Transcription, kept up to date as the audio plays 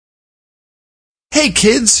Hey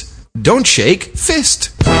kids, don't shake,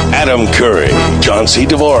 fist. Adam Curry, John C.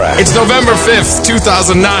 Dvorak. It's November 5th,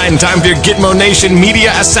 2009. Time for your Gitmo Nation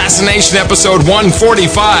Media Assassination Episode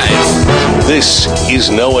 145. This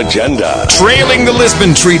is No Agenda. Trailing the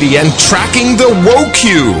Lisbon Treaty and tracking the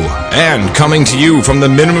WOCU. And coming to you from the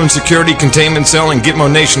Minimum Security Containment Cell in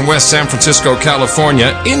Gitmo Nation, West San Francisco,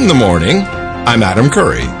 California, in the morning, I'm Adam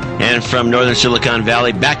Curry. And from Northern Silicon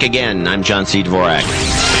Valley, back again, I'm John C. Dvorak.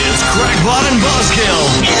 It's Crackpot and Buzzkill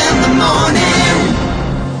in the morning.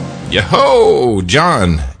 Yo-ho,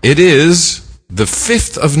 John, it is the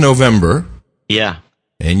 5th of November. Yeah.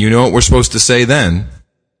 And you know what we're supposed to say then?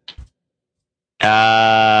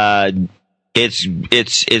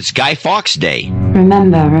 It's Guy Fawkes Day.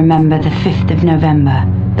 Remember the 5th of November,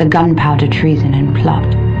 the gunpowder treason and plot.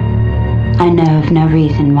 I know of no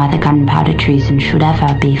reason why the gunpowder treason should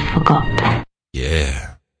ever be forgot.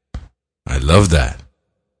 Yeah, I love that.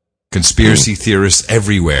 Conspiracy theorists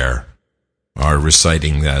everywhere are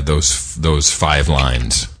reciting those 5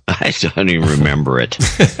 lines. I don't even remember it.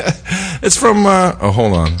 It's from,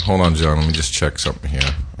 hold on, John, let me just check something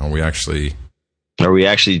here. Are we actually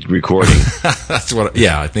recording?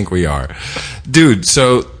 Yeah, I think we are. Dude,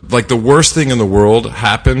 so, like, the worst thing in the world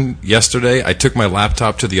happened yesterday. I took my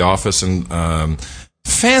laptop to the office, and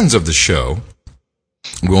fans of the show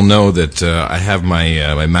will know that I have my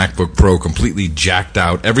MacBook Pro completely jacked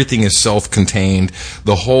out. Everything is self-contained.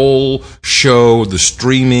 The whole show, the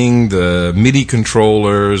streaming, the MIDI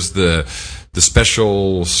controllers, the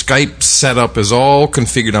special Skype setup is all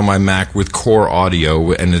configured on my Mac with Core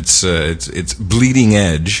Audio, and it's bleeding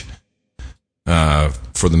edge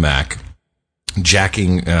for the Mac,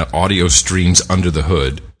 jacking audio streams under the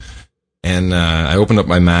hood. And I opened up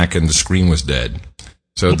my Mac, and the screen was dead.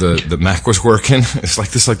 So the Mac was working. It's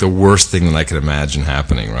like the worst thing that I could imagine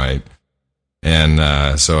happening, right?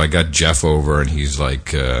 And so I got Jeff over, and he's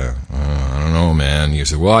like, I don't know, man. He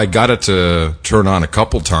said, well, I got it to turn on a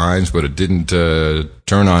couple times, but it didn't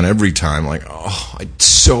turn on every time. Like, oh, I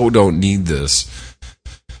so don't need this.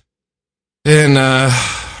 And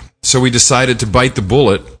so we decided to bite the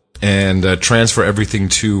bullet and transfer everything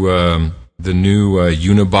to the new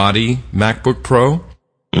unibody MacBook Pro.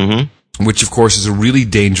 Mm-hmm. Which, of course, is a really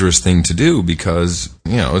dangerous thing to do because,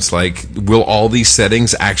 you know, it's like, will all these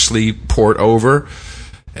settings actually port over?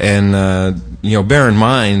 And, you know, bear in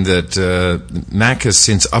mind that Mac has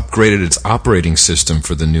since upgraded its operating system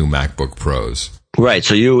for the new MacBook Pros. Right,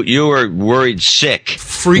 so you were worried sick.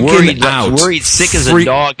 Freaking out. Worried sick as a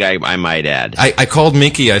dog, I might add. I called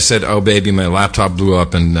Mickey. I said, oh, baby, my laptop blew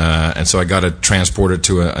up, and so I got to transport it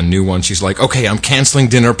to a new one. She's like, okay, I'm canceling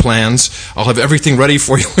dinner plans. I'll have everything ready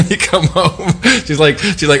for you when you come home. She's like,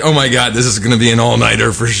 oh, my God, this is going to be an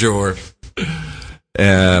all-nighter for sure.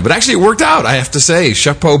 But actually, it worked out, I have to say.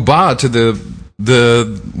 Chapeau bas to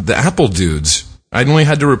the Apple dudes. I only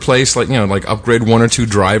had to replace, upgrade 1 or 2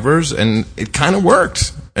 drivers, and it kind of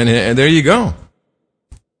worked. And there you go.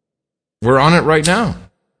 We're on it right now.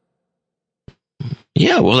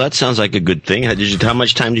 Yeah, well, that sounds like a good thing. How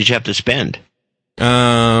much time did you have to spend?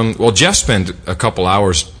 Well, Jeff spent a couple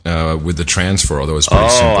hours with the transfer, although it's pretty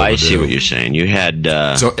simple. Oh, I see what you're saying. You had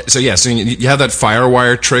So you have that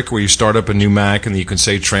FireWire trick where you start up a new Mac and you can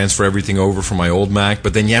say transfer everything over from my old Mac,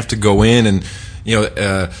 but then you have to go in and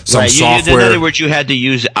some software. In other words, you had to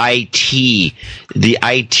use the IT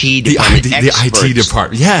department. The IT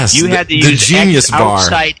department. Yes, you had to use the Genius Bar.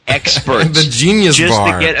 Outside experts. The Genius just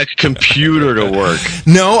Bar. Just to get a computer to work.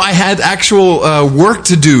 No, I had actual work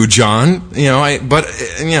to do, John. I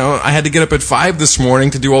had to get up at 5 this morning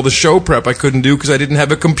to do all the show prep I couldn't do because I didn't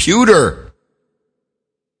have a computer.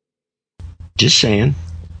 Just saying.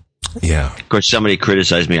 Yeah. Of course, somebody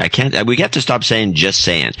criticized me. We have to stop saying just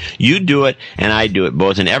saying. You do it, and I do it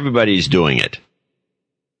both, and everybody's doing it.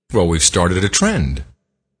 Well, we've started a trend.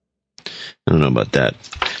 I don't know about that.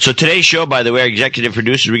 So today's show, by the way, our executive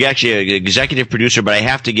producer, we got actually an executive producer, but I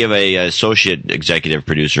have to give a associate executive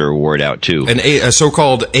producer award out, too. A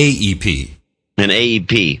so-called AEP. An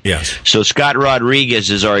AEP. Yes. So Scott Rodriguez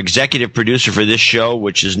is our executive producer for this show,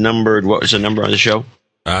 which is numbered, what was the number on the show?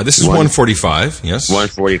 This is 145, yes.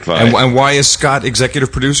 145. And why is Scott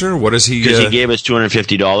executive producer? What is he? Because he gave us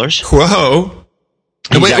 $250. Whoa!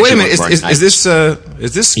 Wait a minute. Is this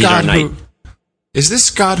Scott who? Is this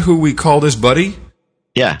Scott who we called his buddy?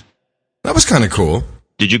 Yeah. That was kind of cool.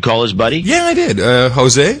 Did you call his buddy? Yeah, I did.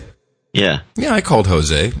 Jose? Yeah. Yeah, I called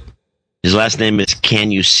Jose. His last name is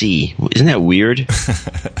Can You See? Isn't that weird?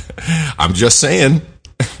 I'm just saying.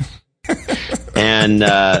 And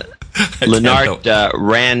Lennart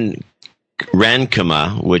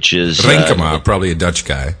Rankema, which is... Rankema, probably a Dutch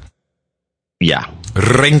guy. Yeah.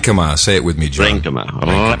 Rinkema. Say it with me, John. Rinkema.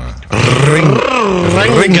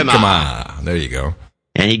 Rinkema. There you go.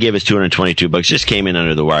 And he gave us $222. Just came in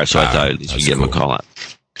under the wire, so I thought at least we'd give him a call out.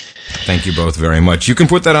 Thank you both very much. You can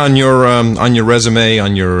put that on your resume,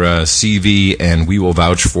 on your CV, and we will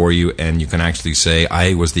vouch for you. And you can actually say,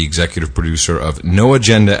 I was the executive producer of No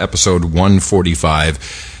Agenda, episode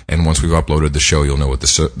 145. And once we've uploaded the show, you'll know what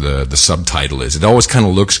the subtitle is. It always kind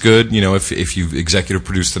of looks good, you know, if you've executive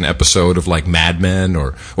produced an episode of like Mad Men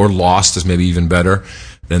or Lost is maybe even better.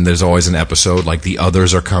 Then there's always an episode like The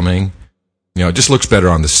Others Are Coming. You know, it just looks better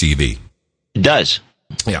on the CV. It does.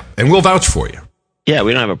 Yeah, and we'll vouch for you. Yeah,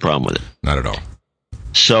 we don't have a problem with it. Not at all.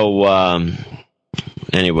 So,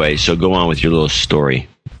 anyway, so go on with your little story.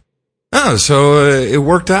 Oh, so it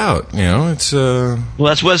worked out. You know, it's well,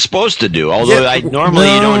 that's what it's supposed to do. Although you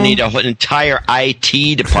don't need an entire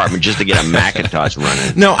IT department just to get a Macintosh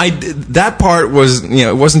running. No, that part was, you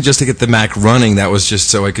know, it wasn't just to get the Mac running. That was just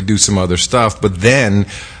so I could do some other stuff. But then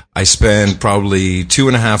I spent probably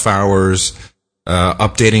 2.5 hours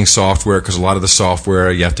updating software, because a lot of the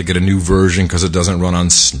software you have to get a new version because it doesn't run on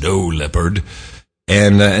Snow Leopard.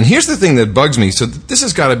 And here's the thing that bugs me. So this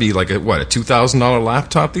has got to be like a $2,000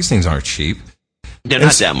 laptop. These things aren't cheap. They're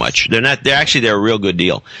not that much. They're not. They're a real good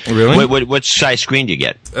deal. Really? What size screen do you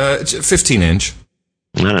get? It's 15-inch.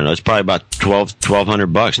 I don't know. It's probably about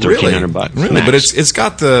 $1,200, $1,300. Really? Max. But it's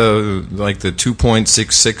got the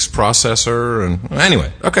 2.66 processor, and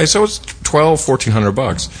anyway. Okay, so it's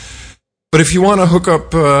 $1,400. But if you want to hook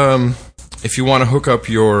up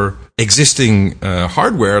your existing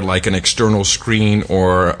hardware, like an external screen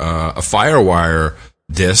or a FireWire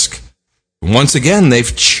disk, once again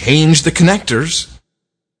they've changed the connectors.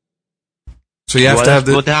 So you have to have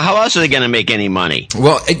the. How else are they going to make any money?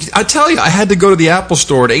 Well, I tell you, I had to go to the Apple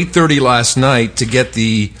Store at 8:30 last night to get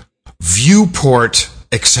the Viewport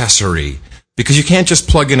accessory, because you can't just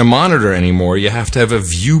plug in a monitor anymore. You have to have a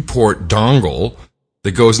Viewport dongle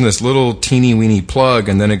that goes in this little teeny-weeny plug,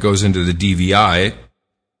 and then it goes into the DVI.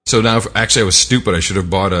 So now, actually, I was stupid. I should have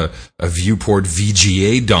bought a Viewport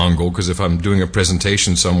VGA dongle, because if I'm doing a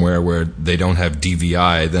presentation somewhere where they don't have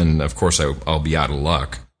DVI, then, of course, I'll be out of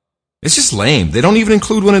luck. It's just lame. They don't even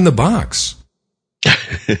include one in the box.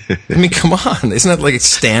 I mean, come on. Isn't that like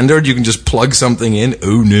standard? You can just plug something in.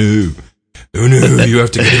 Oh, no. Oh, no. You have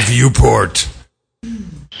to get a Viewport.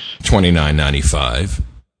 $29.95.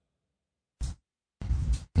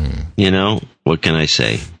 You know, what can I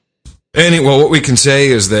say? Well, what we can say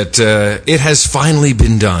is that it has finally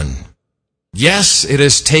been done. Yes, it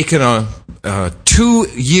has taken 2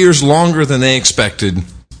 years longer than they expected,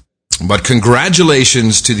 but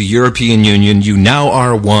congratulations to the European Union. You now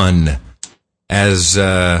are one, as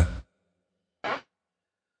you're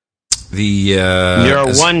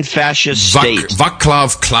one fascist state.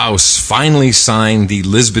 Václav Klaus finally signed the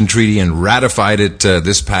Lisbon Treaty and ratified it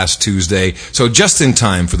this past Tuesday. So just in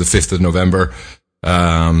time for the 5th of November.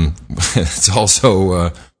 It's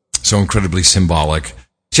also so incredibly symbolic.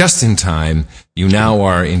 Just in time, you now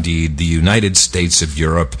are indeed the United States of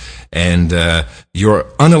Europe, and your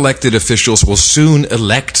unelected officials will soon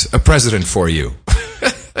elect a president for you.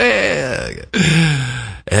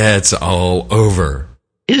 It's all over.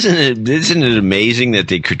 Isn't it amazing that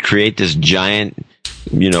they could create this giant,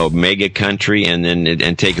 mega country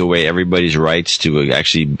and take away everybody's rights to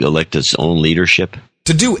actually elect its own leadership?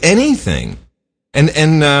 To do anything. And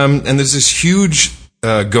there's this huge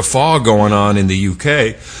guffaw going on in the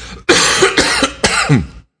UK.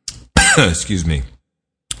 Excuse me.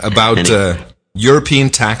 About European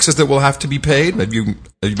taxes that will have to be paid. Have you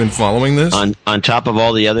been following this? On top of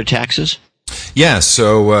all the other taxes? Yeah.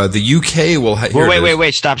 So the UK will.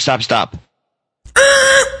 Wait! Stop!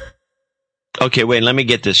 Okay, wait. Let me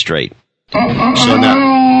get this straight. So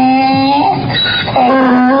now.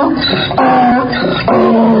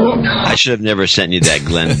 I should have never sent you that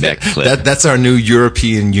Glenn Beck clip. That's our new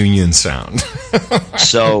European Union sound.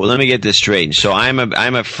 So let me get this straight. So I'm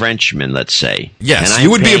a Frenchman, let's say. Yes, and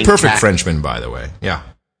you would be a perfect Frenchman, by the way. Yeah.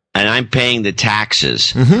 And I'm paying the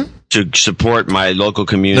taxes to support my local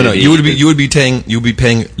community. No, you would be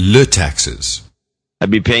paying le taxes. I'd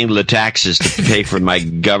be paying the taxes to pay for my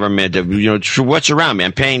government, for what's around me.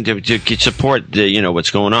 I'm paying to support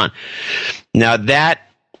what's going on. Now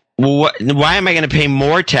why am I going to pay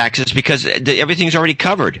more taxes? Because everything's already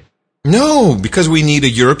covered. No, because we need a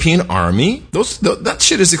European army. That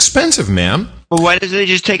shit is expensive, ma'am. Well, why doesn't they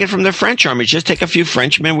just take it from the French army? Just take a few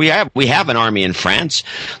Frenchmen. We have an army in France.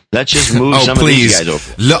 Let's just move some of these guys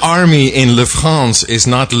over. L'armée in Le France is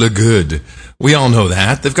not le good. We all know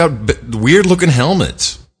that. They've got weird-looking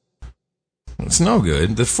helmets. It's no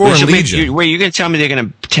good. The Foreign Legion. You're going to tell me they're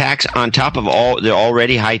going to tax on top of all their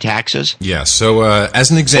already high taxes? Yeah. So,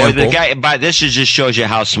 as an example, this just shows you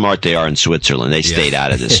how smart they are in Switzerland. They stayed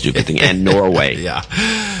out of this stupid thing, and Norway. Yeah.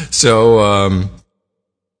 So,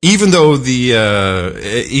 even though the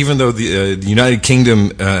United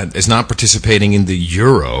Kingdom is not participating in the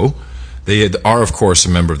euro, they are, of course, a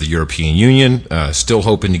member of the European Union. Still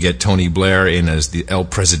hoping to get Tony Blair in as the El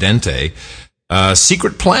Presidente.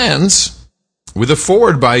 Secret plans. With a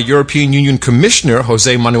forward by European Union Commissioner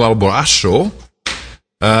Jose Manuel Borracho,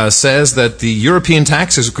 says that the European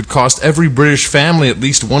taxes could cost every British family at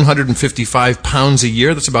least £155 a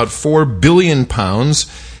year. That's about £4 billion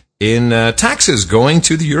in taxes going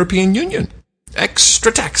to the European Union.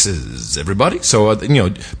 Extra taxes, everybody. So,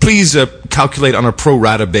 please calculate on a pro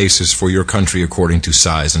rata basis for your country according to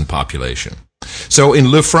size and population. So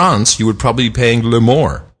in Le France, you would probably be paying le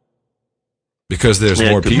more. Because there's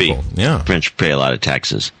more people. Yeah. French pay a lot of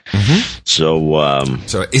taxes. Mm-hmm.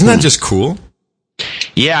 So isn't that just cool?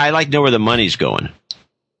 Yeah, I like to know where the money's going.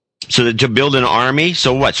 So to build an army,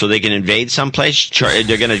 so what? So they can invade someplace?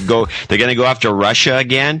 They're going to go after Russia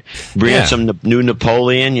again? Bring in some new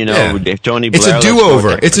Napoleon, Tony Blair. It's a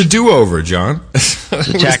do-over. It's a do-over, John.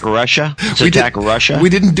 Attack Russia? Attack Russia? We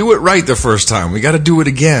didn't do it right the first time. We got to do it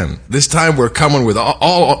again. This time we're coming with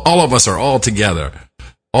all of us are all together.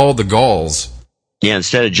 All the Gauls. Yeah,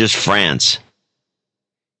 instead of just France.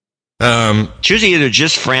 It's usually either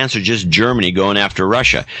just France or just Germany going after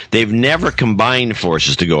Russia. They've never combined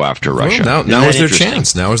forces to go after Russia. Well, now is their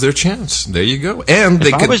chance. Now is their chance. There you go. And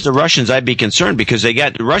if I was the Russians, I'd be concerned because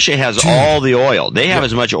Russia has all the oil. They have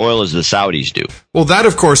as much oil as the Saudis do. Well, that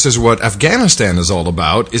of course is what Afghanistan is all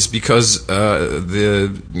about. Is because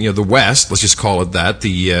the West, let's just call it that,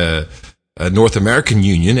 the North American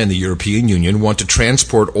Union and the European Union want to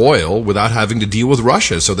transport oil without having to deal with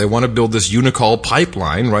Russia. So they want to build this Unocal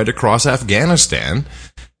pipeline right across Afghanistan.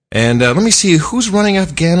 And let me see, who's running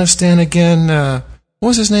Afghanistan again? What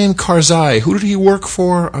was his name? Karzai. Who did he work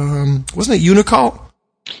for? Wasn't it Unocal?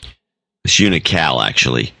 It's Unocal,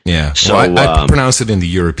 actually. Yeah. So I pronounce it in the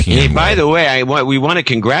European way. By the way, we want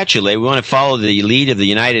to follow the lead of the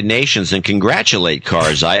United Nations and congratulate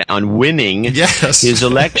Karzai on winning his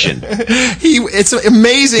election. It's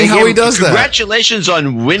amazing how he does that. Congratulations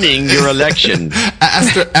on winning your election.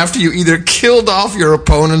 After you either killed off your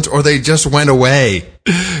opponent or they just went away.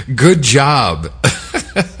 Good job.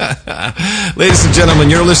 Ladies and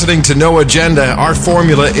gentlemen, you're listening to No Agenda. Our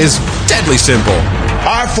formula is deadly simple.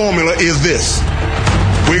 Our formula is this.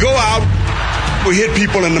 We go out, we hit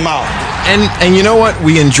people in the mouth. And you know what?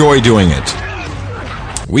 We enjoy doing it.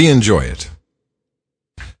 We enjoy it.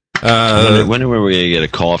 When are we going to get a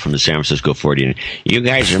call from the San Francisco 40? You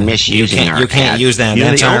guys are misusing our ad. You can't use that.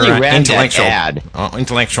 That's only our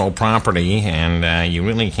intellectual property, and you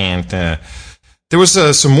really can't. There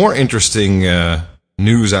was some more interesting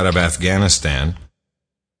news out of Afghanistan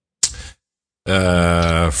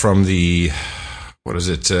from the...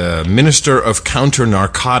 Minister of Counter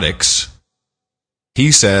Narcotics.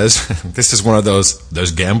 He says, this is one of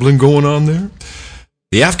there's gambling going on there.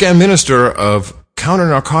 The Afghan Minister of Counter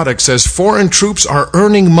Narcotics says foreign troops are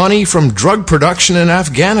earning money from drug production in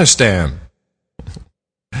Afghanistan.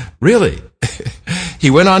 Really? He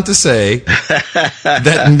went on to say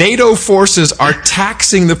that NATO forces are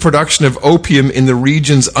taxing the production of opium in the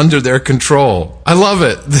regions under their control. I love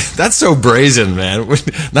it. That's so brazen, man.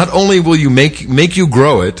 Not only will you make you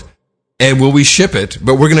grow it, and will we ship it,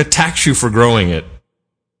 but we're going to tax you for growing it.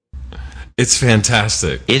 It's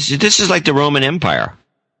fantastic. This is like the Roman Empire.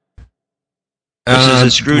 This is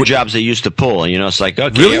the screw jobs they used to pull. It's like,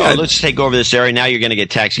 okay, really? Let's take over this area. Now you're going to get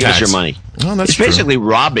taxed. Give us your money. Oh, that's it's basically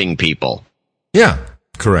robbing people. Yeah,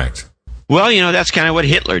 correct. Well, that's kind of what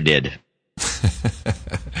Hitler did.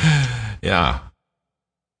 Yeah.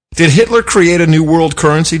 Did Hitler create a new world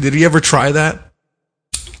currency? Did he ever try that?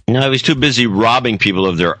 No, he was too busy robbing people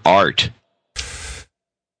of their art.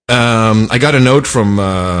 I got a note from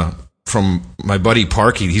my buddy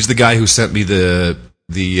Parky. He's the guy who sent me the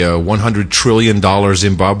 $100 trillion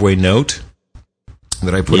Zimbabwe note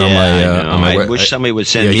that I put on my I wish somebody would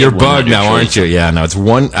send me. You're bugged now, aren't you? Yeah, no,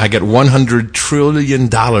 I get $100 trillion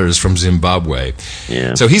from Zimbabwe.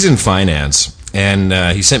 Yeah. So he's in finance, and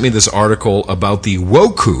he sent me this article about the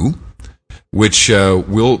WOCU, which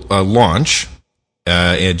will launch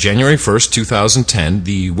January 1st, 2010.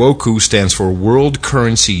 The WOCU stands for World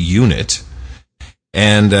Currency Unit.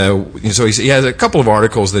 And so he has a couple of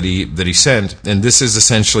articles that he sent, and this is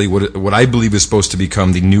essentially what I believe is supposed to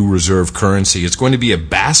become the new reserve currency. It's going to be a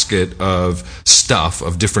basket of stuff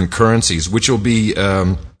of different currencies, which will be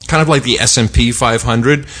kind of like the S&P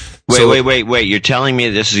 500. Wait. You're telling me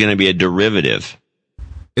this is going to be a derivative?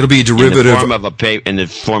 It'll be a derivative in the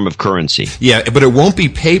form of currency. Yeah, but it won't be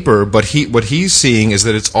paper. But what he's seeing is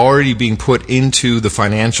that it's already being put into the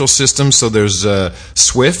financial system. So there's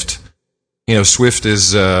SWIFT. SWIFT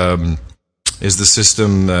is the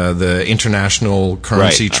system, the international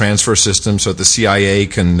currency transfer system, so that the CIA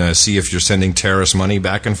can see if you're sending terrorist money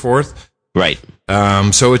back and forth. Right.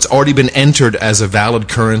 So it's already been entered as a valid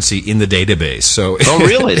currency in the database. So,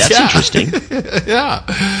 really? That's interesting. Yeah.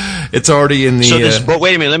 It's already in the... but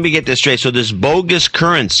wait a minute, let me get this straight. So this bogus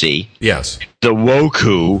currency... Yes. The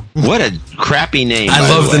WOCU. What a crappy name, I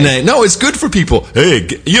love the name. No, it's good for people. Hey,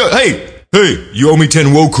 you owe me 10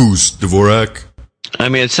 WOCUs, Dvorak. I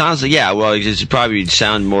mean, it sounds like, it probably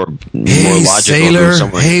sound more logical sailor, than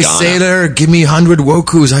someone Hey, sailor, give me 100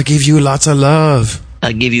 WOCUs. I give you lots of love.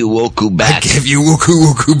 I'll give you WOCU back. I give you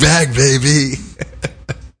WOCU back, baby.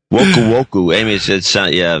 WOCU. I mean, it's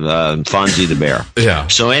Fonzie the Bear. Yeah.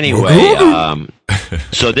 So anyway,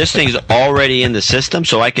 so this thing's already in the system,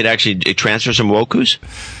 so I could actually transfer some WOCUs?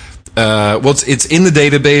 It's in the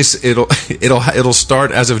database. It'll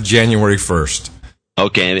start as of January 1st.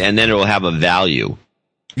 Okay, and then it will have a value.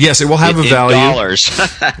 Yes, it will have a value. In dollars.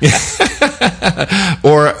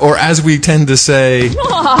 or as we tend to say...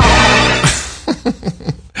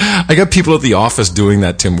 I got people at the office doing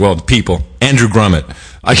that, Tim. Well, people. Andrew Grummett.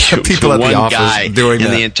 I got people at the office doing that. One guy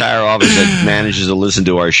in the entire office that manages to listen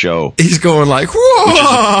to our show. He's going like, whoa!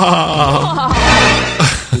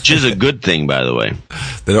 Which is a good thing, by the way.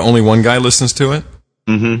 That only one guy listens to it?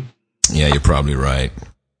 Mm-hmm. Yeah, you're probably right.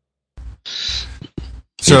 So,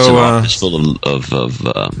 it's an office full of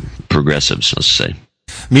progressives, let's say.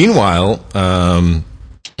 Meanwhile,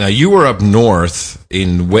 now you were up north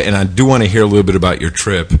and I do want to hear a little bit about your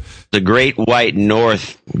trip. The Great White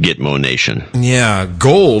North, Gitmo Nation. Yeah,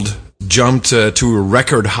 gold jumped to a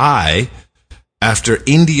record high after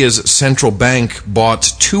India's central bank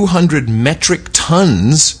bought 200 metric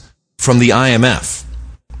tons from the IMF.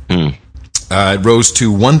 It rose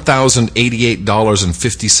to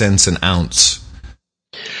 $1,088.50 an ounce.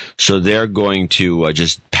 So they're going to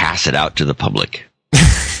just pass it out to the public.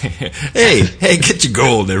 Hey, get your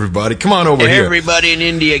gold, everybody. Come on over here. Everybody in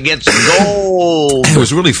India gets gold. It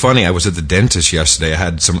was really funny. I was at the dentist yesterday. I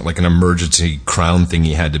had an emergency crown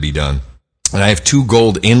thingy had to be done. And I have 2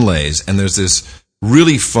 gold inlays, and there's this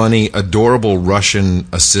really funny, adorable Russian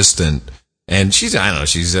assistant. And she's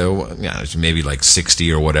maybe like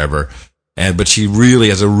 60 or whatever. But she really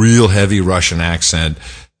has a real heavy Russian accent.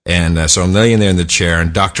 And so I'm laying there in the chair,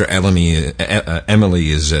 and Dr. Emily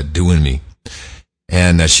is doing me.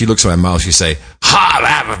 And she looks at my mouth. She say,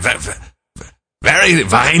 very,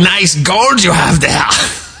 very nice gold you have there.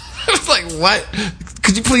 I was like, what?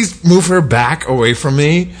 Could you please move her back away from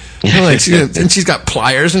me? And she's got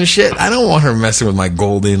pliers and shit. I don't want her messing with my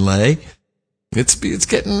gold inlay. It's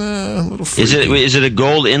getting a little freaky. Is it a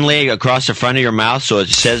gold inlay across the front of your mouth so it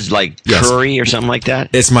says yes. curry or something like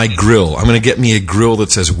that? It's my grill. I'm going to get me a grill that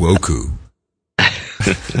says WOCU.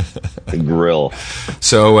 The grill.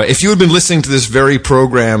 So if you had been listening to this very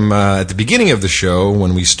program at the beginning of the show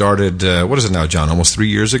when we started, what is it now, John? Almost 3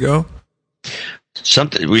 years ago?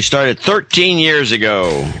 We started 13 years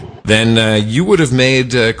ago. Then you would have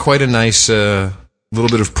made quite a nice little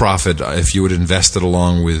bit of profit if you had invested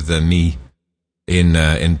along with me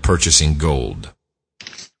in purchasing gold.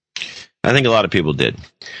 I think a lot of people did.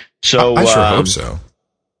 So I sure hope so.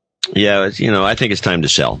 Yeah, I think it's time to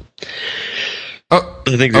sell.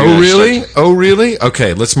 Really? Oh, really?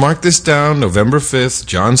 Okay, let's mark this down. November 5th.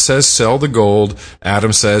 John says sell the gold.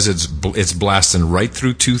 Adam says it's blasting right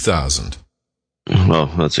through 2000. Well,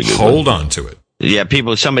 that's a good Hold on to it. Yeah,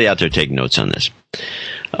 somebody out there take notes on this.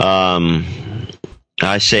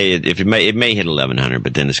 I say it may hit 1100,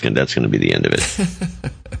 but then that's going to be the end of it.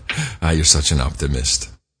 You're such an optimist.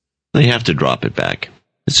 They have to drop it back.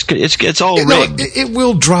 It's all rigged. No, it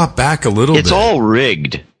will drop back a little bit. It's all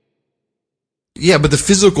rigged. Yeah, but the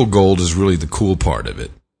physical gold is really the cool part of it.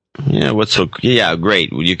 Yeah,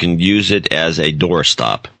 great. You can use it as a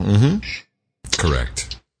doorstop. Mm-hmm.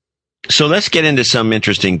 Correct. So let's get into some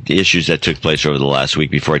interesting issues that took place over the last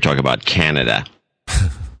week before I talk about Canada.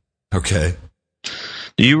 Okay.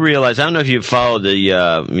 Do you realize? I don't know if you followed the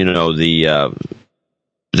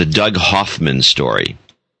Doug Hoffman story.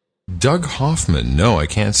 Doug Hoffman? No, I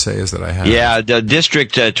can't say as that I have. Yeah, the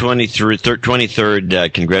district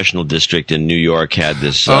 23rd congressional district in New York had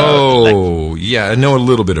this. Yeah, I know a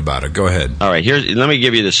little bit about it. Go ahead. All right, let me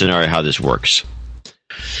give you the scenario how this works.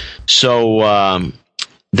 So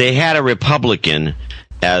they had a Republican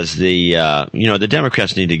as the the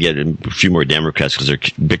Democrats need to get a few more Democrats because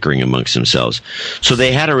they're bickering amongst themselves. So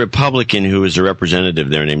they had a Republican who was a representative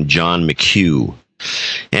there named John McHugh,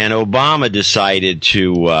 and Obama decided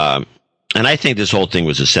to, and I think this whole thing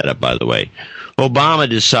was a setup, by the way. Obama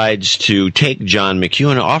decides to take John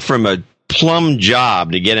McHugh and offer him a plum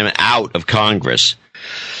job to get him out of Congress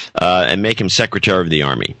and make him Secretary of the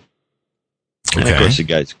Army. And of course, the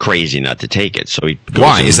guy's crazy not to take it. So he goes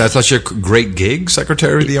Why? Is that such a great gig,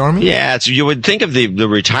 Secretary of the Army? Yeah, you would think of the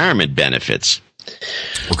retirement benefits.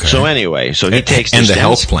 Okay. So anyway, so he takes and the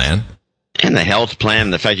health plan. And the health plan,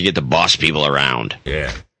 and the fact you get to boss people around.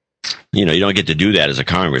 Yeah. You don't get to do that as a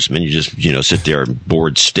congressman. You just, sit there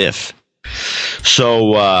bored stiff.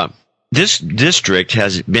 So this district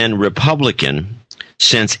has been Republican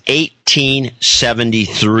since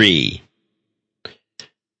 1873.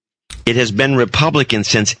 It has been Republican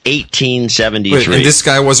since 1873. Wait, and this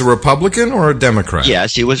guy was a Republican or a Democrat?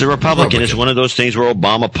 Yes, he was a Republican. It's one of those things where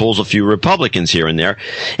Obama pulls a few Republicans here and there.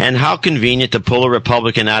 And how convenient to pull a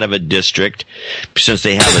Republican out of a district since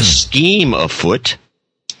they have a scheme afoot.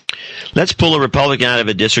 Let's pull a Republican out of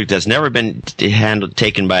a district that's never been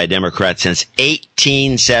taken by a Democrat since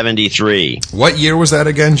 1873. What year was that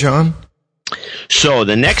again, John? So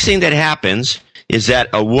the next thing that happens is that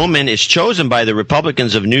a woman is chosen by the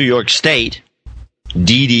Republicans of New York State,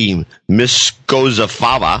 Didi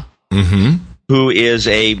Mskoza-Fava, who is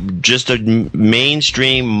just a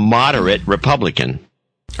mainstream moderate Republican.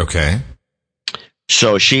 Okay.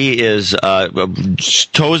 So she is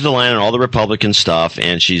toes the line on all the Republican stuff,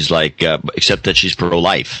 and she's like, except that she's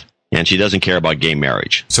pro-life, and she doesn't care about gay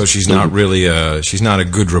marriage. So she's not really she's not a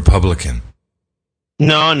good Republican.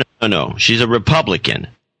 No. She's a Republican.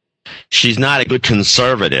 She's not a good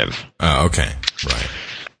conservative. Oh, okay. Right.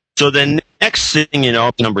 So the next thing,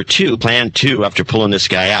 number two, plan two, after pulling this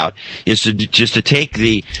guy out, is to take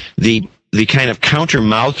the kind of counter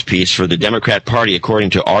mouthpiece for the Democrat Party,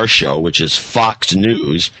 according to our show, which is Fox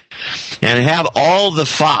News, and have all the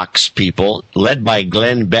Fox people, led by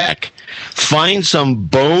Glenn Beck, find some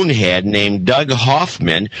bonehead named Doug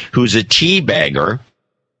Hoffman, who's a teabagger,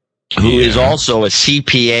 who is also a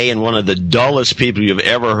CPA and one of the dullest people you've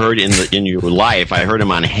ever heard in your life. I heard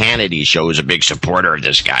him on Hannity's show. Who's a big supporter of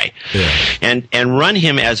this guy, and run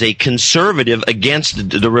him as a conservative against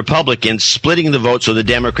the Republicans, splitting the vote so the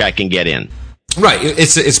Democrat can get in. Right.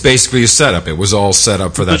 It's basically a setup. It was all set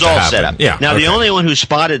up for that to happen. It was all set up. Yeah. Now, the only one who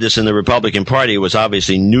spotted this in the Republican Party was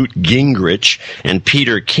obviously Newt Gingrich and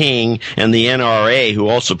Peter King and the NRA, who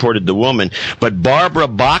all supported the woman. But Barbara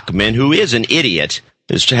Bachman, who is an idiot,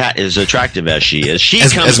 as attractive as she is,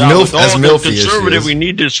 comes out with, conservative, we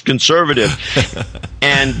need this conservative.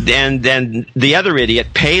 and then the other idiot,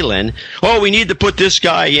 Palin, we need to put this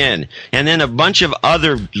guy in. And then a bunch of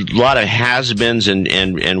lot of has-beens and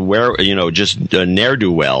just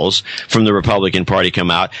ne'er-do-wells from the Republican Party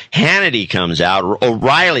come out. Hannity comes out.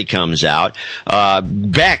 O'Reilly comes out.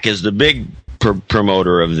 Beck is the big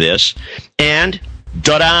promoter of this. And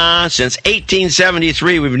ta-da! Since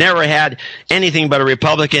 1873, we've never had anything but a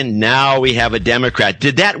Republican. Now we have a Democrat.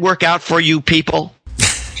 Did that work out for you people?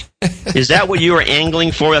 Is that what you were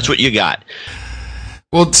angling for? That's what you got.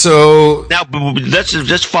 Well, so now let's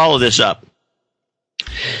just follow this up.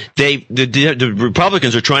 The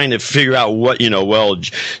Republicans are trying to figure out what,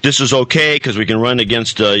 this is okay because we can run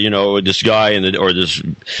against, this guy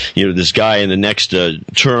this guy in the next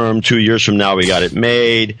term. 2 years from now, we got it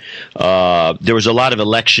made. There was a lot of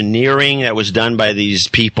electioneering that was done by these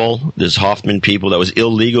people, this Hoffman people, that was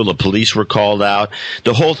illegal. The police were called out.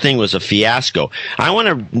 The whole thing was a fiasco. I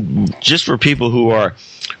want to, just for people who are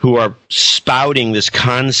spouting this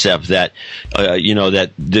concept that,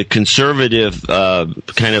 that the conservative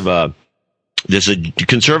there's a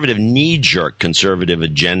conservative knee-jerk conservative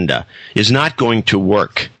agenda is not going to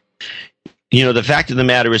work. The fact of the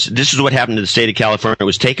matter is, this is what happened to the state of California. It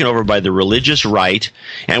was taken over by the religious right,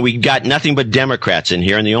 and we got nothing but Democrats in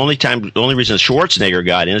here. And the only reason Schwarzenegger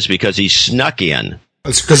got in is because he snuck in.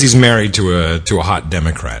 It's because he's married to a hot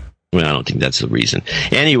Democrat. Well, I don't think that's the reason.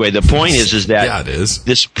 Anyway, the point is that yeah, it is.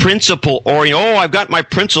 This principle I've got my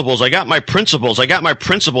principles. I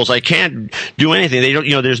can't do anything. They don't,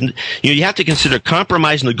 you have to consider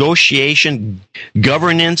compromise, negotiation,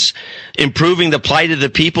 governance, improving the plight of the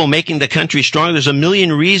people, making the country stronger. There's a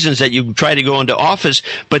million reasons that you try to go into office,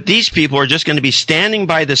 but these people are just going to be standing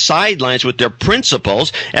by the sidelines with their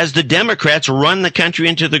principles as the Democrats run the country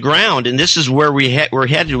into the ground. And this is where we're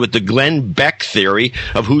headed with the Glenn Beck theory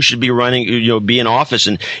of who should be running, be in office,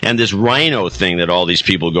 and this rhino thing that all these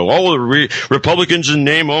people go, Republicans in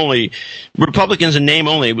name only. Republicans in name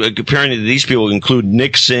only. Apparently, these people include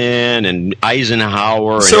Nixon and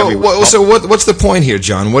Eisenhower. So what's the point here,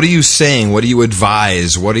 John? What are you saying? What do you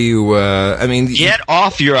advise? What do you? Get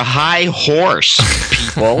off your high horse,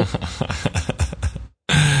 people.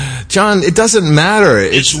 John, it doesn't matter.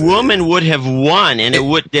 This woman would have won, and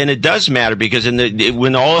it does matter because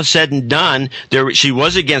when all is said and done, she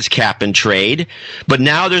was against cap and trade, but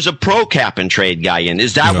now there's a pro cap and trade guy in.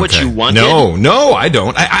 Is that what you wanted? No, I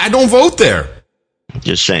don't. I don't vote there.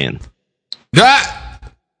 Just saying.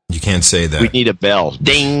 You can't say that. We need a bell.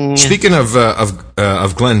 Ding. Speaking of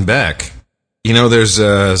Glenn Beck,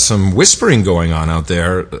 there's some whispering going on out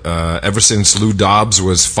there ever since Lou Dobbs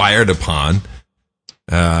was fired upon.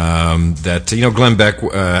 That Glenn Beck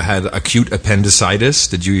had acute appendicitis.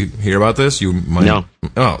 Did you hear about this? No.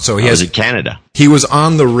 Oh, so he was in Canada. He was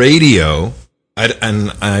on the radio,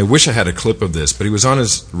 and I wish I had a clip of this, but he was on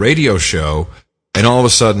his radio show, and all of a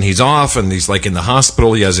sudden he's off, and he's like in the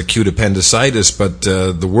hospital. He has acute appendicitis, but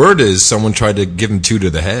the word is someone tried to give him 2 to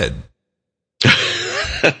the head.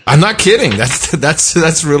 I'm not kidding.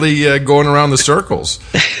 That's really going around the circles.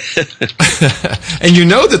 And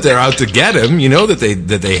that they're out to get him. You know that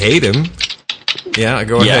they hate him. Yeah,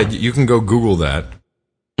 go ahead. You can go Google that.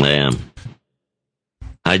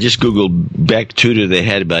 I just Googled Beck 2 to the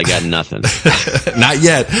head, but I got nothing. Not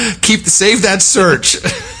yet. Save that search.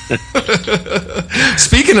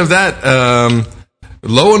 Speaking of that,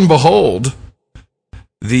 lo and behold,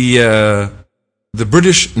 the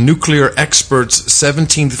British nuclear experts'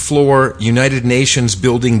 17th floor United Nations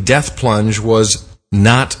building death plunge was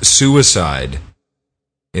not suicide.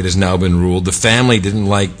 It has now been ruled. The family didn't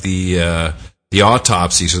like the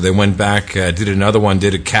autopsy, so they went back, did another one,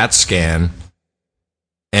 did a CAT scan,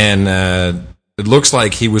 and it looks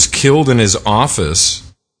like he was killed in his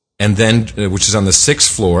office, and then which is on the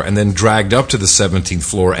 6th floor, and then dragged up to the 17th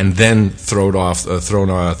floor, and then thrown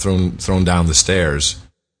down the stairs.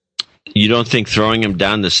 You don't think throwing him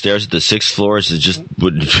down the stairs at the 6th floor is just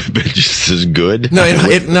as good? No,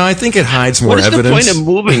 I think it hides more evidence. What is the point of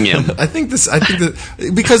moving him? I think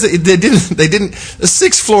because they didn't. The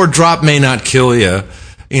 6th floor drop may not kill you,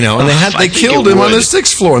 and they killed him on the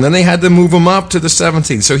 6th floor, and then they had to move him up to the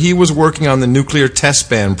 17th. So he was working on the nuclear test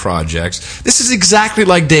ban projects. This is exactly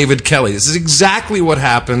like David Kelly. This is exactly what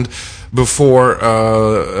happened before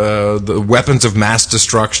the weapons of mass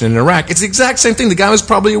destruction in Iraq. It's the exact same thing. The guy was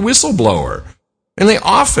probably a whistleblower, and they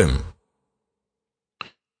off him.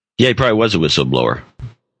 Yeah, he probably was a whistleblower.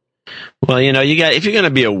 Well, if you're going to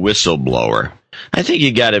be a whistleblower, I think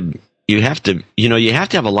you have to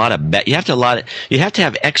have a lot of you have to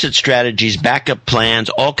have exit strategies, backup plans,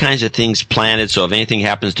 all kinds of things planned. So if anything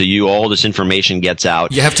happens to you, all this information gets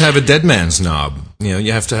out. You have to have a dead man's knob.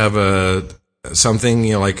 You have to have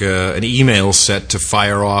something like an email set to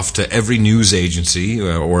fire off to every news agency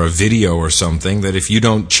or a video or something that if you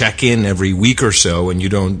don't check in every week or so and you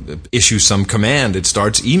don't issue some command, it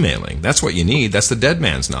starts emailing. That's what you need. That's the dead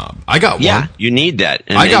man's knob. I got one. Yeah, you need that.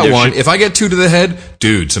 I got one. If I get 2 to the head,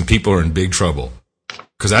 dude, some people are in big trouble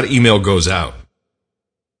because that email goes out.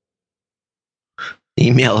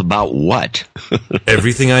 Email about what?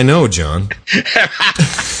 Everything I know, John.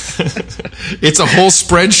 It's a whole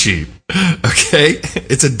spreadsheet. Okay?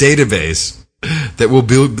 It's a database that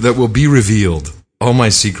will be revealed. All my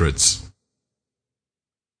secrets.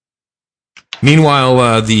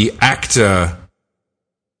 Meanwhile, the ACTA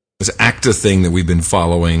thing that we've been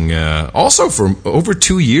following also for over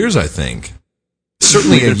 2 years, I think.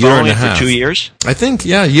 Certainly a year and a half. For 2 years? I think,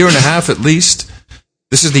 yeah, a year and a half at least.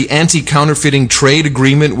 This is the anti-counterfeiting trade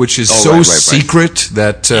agreement, which is secret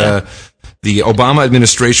that the Obama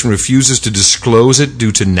administration refuses to disclose it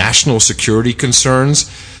due to national security concerns.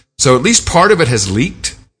 So at least part of it has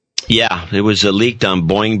leaked. Yeah, it was leaked on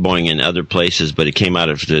Boing Boing and other places, but it came out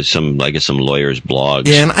of some lawyers' blogs.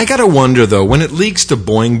 Yeah, and I got to wonder, though, when it leaks to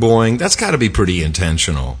Boing Boing, that's got to be pretty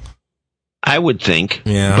intentional. I would think.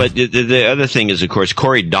 Yeah. But the other thing is, of course,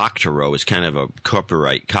 Cory Doctorow is kind of a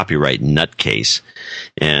copyright nutcase.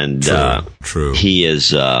 And True. He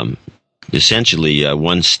is essentially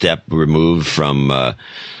one step removed from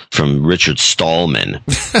Richard Stallman.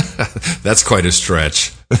 That's quite a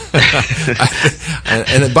stretch.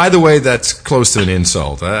 and by the way, that's close to an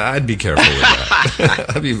insult. I'd be careful with that.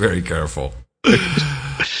 I'd be very careful.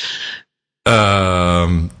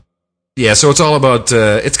 Yeah, so it's all about.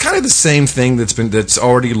 It's kind of the same thing that's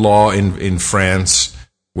already law in France,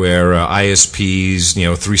 where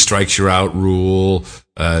ISPs, 3 strikes you're out rule,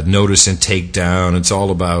 notice and takedown. It's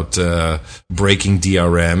all about breaking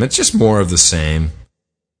DRM. It's just more of the same.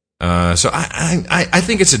 So I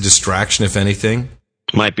think it's a distraction, if anything.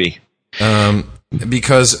 Might be.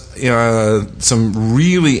 Because some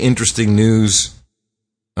really interesting news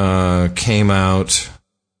came out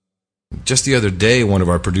just the other day. One of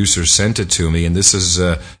our producers sent it to me, and this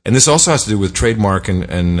also has to do with trademark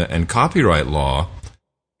and copyright law.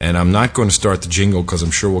 And I'm not going to start the jingle because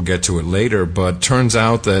I'm sure we'll get to it later. But turns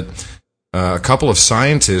out that a couple of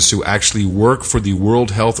scientists who actually work for the World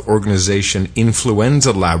Health Organization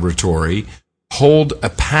Influenza Laboratory hold a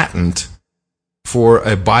patent for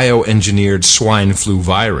a bioengineered swine flu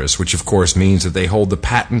virus, which of course means that they hold the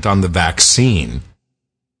patent on the vaccine.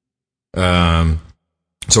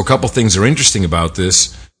 So a couple things are interesting about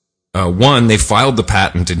this. One, they filed the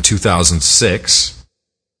patent in 2006.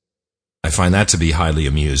 I find that to be highly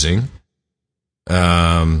amusing.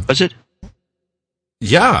 Was it?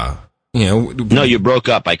 Yeah. No, you broke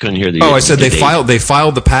up. I couldn't hear the. I said they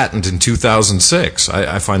filed the patent in 2006.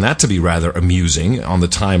 I find that to be rather amusing on the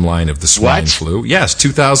timeline of the swine flu. Yes,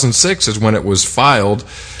 2006 is when it was filed.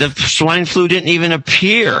 The swine flu didn't even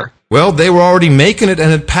appear. Well, they were already making it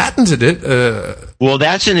and had patented it. Well,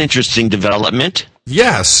 that's an interesting development.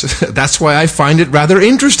 Yes, that's why I find it rather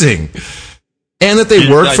interesting. And that they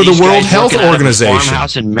work for the World Health Organization. A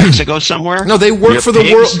farmhouse in Mexico somewhere? No, they work for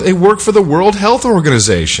the world. They work for the World Health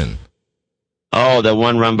Organization. Oh, the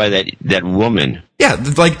one run by that woman. Yeah,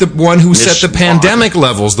 like the one who set the pandemic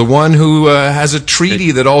levels, the one who has a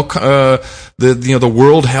treaty that all the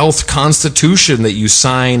World Health Constitution that you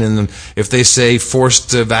sign, and if they say forced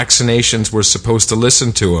vaccinations, we're supposed to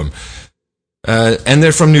listen to them. And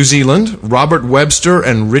they're from New Zealand. Robert Webster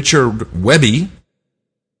and Richard Webby,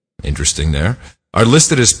 interesting there, are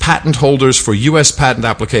listed as patent holders for U.S. patent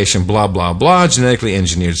application, blah, blah, blah, genetically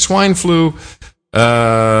engineered swine flu.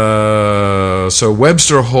 So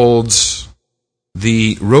Webster holds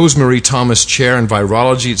the Rosemary Thomas Chair in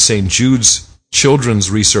Virology at St. Jude's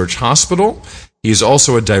Children's Research Hospital. He is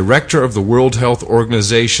also a director of the World Health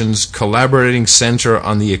Organization's Collaborating Center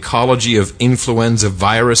on the Ecology of Influenza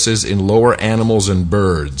Viruses in Lower Animals and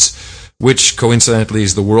Birds, which coincidentally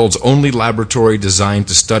is the world's only laboratory designed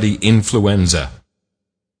to study influenza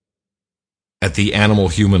at the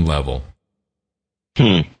animal-human level.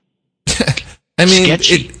 I mean,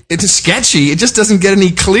 it's sketchy. It just doesn't get any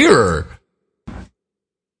clearer.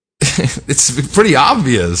 It's pretty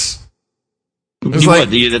obvious. It's like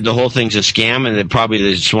the whole thing's a scam, and that probably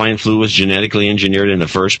the swine flu was genetically engineered in the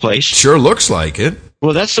first place. Sure looks like it.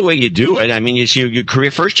 Well, that's the way you do it. I mean, you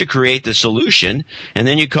create the solution, and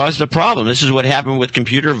then you cause the problem. This is what happened with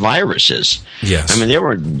computer viruses. Yes. I mean, they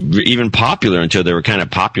weren't even popular until they were kind of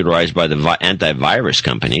popularized by the antivirus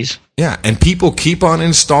companies. Yeah, and people keep on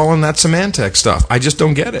installing that Symantec stuff. I just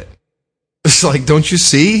don't get it. It's like, don't you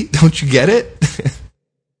see? Don't you get it?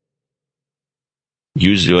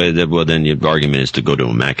 Usually, well, then the argument is to go to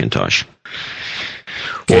a Macintosh.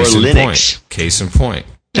 Case or in Linux. Point. Case in point.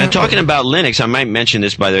 Now, talking about Linux, I might mention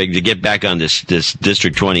this, by the way, to get back on this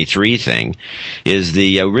District 23 thing, is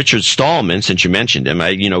the Richard Stallman, since you mentioned him.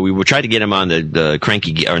 We would try to get him on the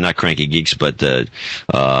Cranky, or not Cranky Geeks, but the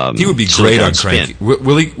he would be great on Cranky.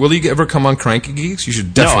 Will he ever come on Cranky Geeks? You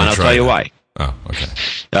should definitely try. No, and I'll tell you why. Oh,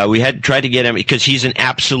 okay. We had tried to get him because he's an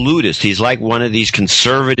absolutist. He's like one of these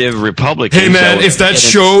conservative Republicans. Hey, man, if that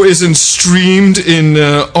show isn't streamed in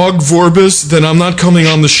Og Vorbis, then I'm not coming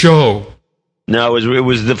on the show. No, it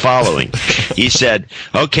was the following. He said,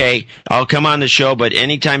 okay, I'll come on the show, but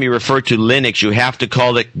anytime you refer to Linux, you have to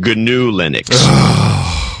call it GNU Linux.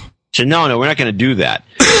 So no, we're not going to do that.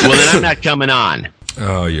 Well, then I'm not coming on.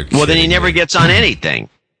 Oh, you're kidding. Well, then he never gets on anything.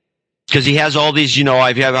 Because he has all these,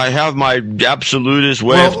 I have my absolutist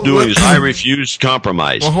way of doing this. I refuse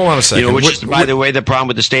compromise. Well, hold on a second. Which is, by the way, the problem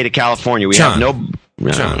with the state of California. We have no...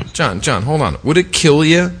 John, hold on. Would it kill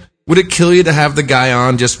you? Would it kill you to have the guy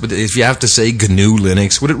on just if you have to say GNU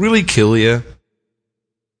Linux? Would it really kill you?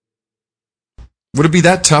 Would it be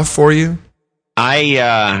that tough for you? Or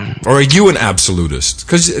are you an absolutist?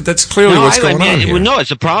 Because that's clearly what's going on here. Well, no,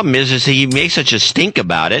 the problem is he makes such a stink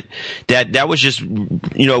about it that was just,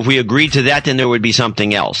 if we agreed to that, then there would be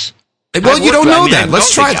something else. Well, you don't know that.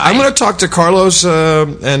 Let's try it. I'm going to talk to Carlos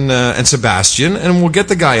and Sebastian, and we'll get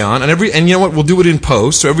the guy on. And you know what? We'll do it in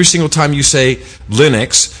post. So every single time you say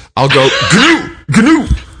Linux, I'll go GNU,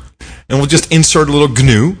 and we'll just insert a little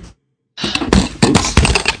GNU.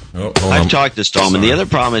 I've talked to Stallman. The other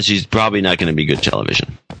problem is he's probably not going to be good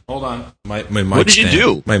television. Hold on. My mic what did stand, you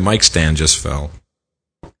do? My mic stand just fell.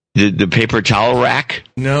 The paper towel rack?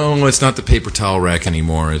 No, it's not the paper towel rack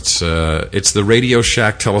anymore. It's the Radio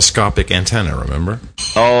Shack telescopic antenna, remember?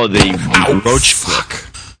 Oh, the roach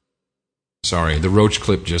clip. Sorry, the roach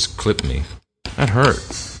clip just clipped me. That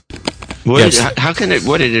hurt. How can it?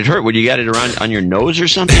 What did it hurt? Would you got it around on your nose or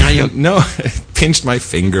something? No, it pinched my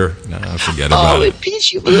finger. No, forget about it. Oh, it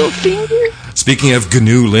pinched your little finger. Speaking of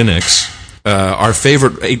GNU Linux, our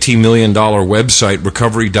favorite $18 million website,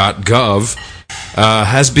 recovery.gov,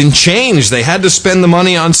 has been changed. They had to spend the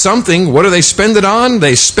money on something. What do they spend it on?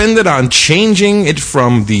 They spend it on changing it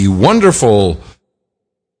from the wonderful...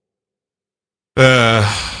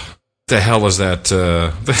 The hell is that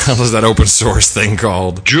open source thing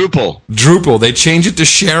called? Drupal. They changed it to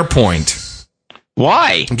SharePoint.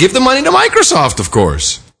 Why? Give the money to Microsoft, of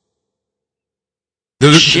course.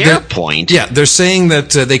 SharePoint? They're saying that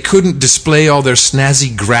they couldn't display all their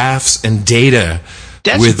snazzy graphs and data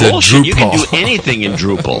with bullshit. Drupal. You can do anything in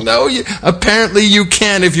Drupal. No, apparently you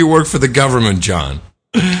can if you work for the government, John.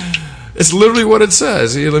 It's literally what it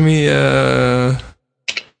says. Here, let me...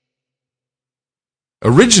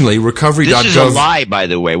 Originally, recovery.gov... This is a lie, by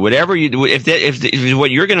the way. Whatever you do, if what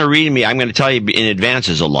you're going to read to me, I'm going to tell you in advance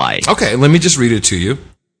is a lie. Okay, let me just read it to you.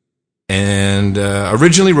 And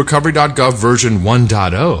originally, recovery.gov version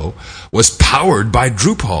 1.0 was powered by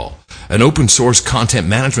Drupal, an open-source content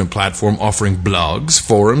management platform offering blogs,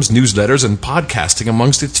 forums, newsletters, and podcasting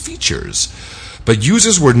amongst its features. But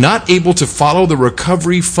users were not able to follow the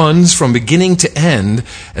recovery funds from beginning to end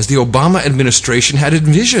as the Obama administration had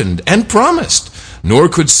envisioned and promised. Nor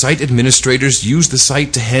could site administrators use the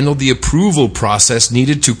site to handle the approval process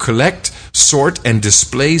needed to collect, sort, and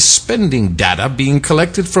display spending data being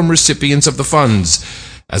collected from recipients of the funds.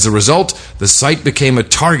 As a result, the site became a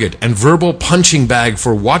target and verbal punching bag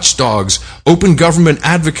for watchdogs, open government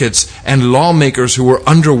advocates, and lawmakers who were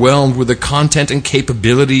underwhelmed with the content and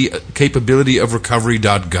capability of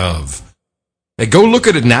recovery.gov. Hey, go look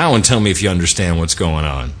at it now and tell me if you understand what's going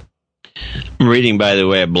on. I'm reading, by the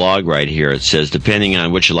way, a blog right here. It says, depending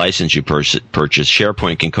on which license you purchase,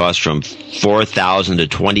 SharePoint can cost from $4,000 to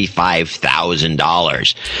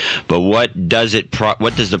 $25,000. But what does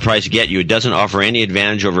the price get you? It doesn't offer any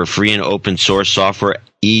advantage over free and open source software,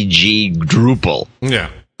 e.g. Drupal.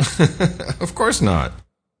 Yeah. Of course not.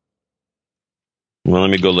 Well,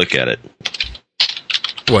 let me go look at it.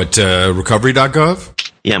 What, recovery.gov?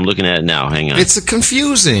 Yeah, I'm looking at it now. Hang on. It's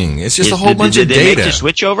confusing. It's just a whole bunch of data. Did they make the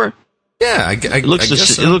switch over? Yeah, I it looks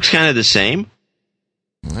guess so. It looks kind of the same.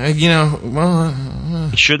 Sure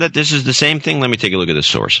that this is the same thing? Let me take a look at the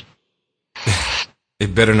source.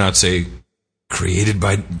 It better not say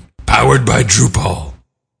powered by Drupal.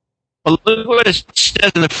 Well, look what it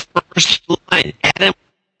says in the first line. Adam,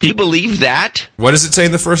 do you believe that? What does it say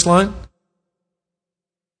in the first line?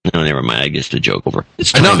 No, never mind. I guess the joke over.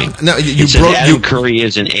 It's timing. No, Adam Curry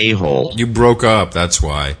is an a-hole. You broke up. That's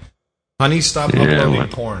why. Honey, stop uploading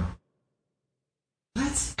porn.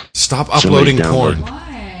 What? Stop uploading porn.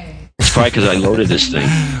 Why? It's probably because I loaded this thing.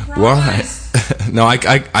 Why? No, I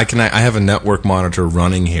have a network monitor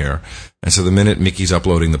running here, and so the minute Mickey's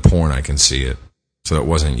uploading the porn, I can see it. So it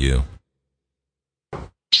wasn't you.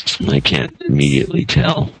 I can't immediately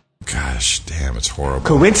tell. Gosh, damn, it's horrible.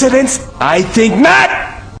 Coincidence? I think not.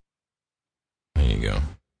 There you go.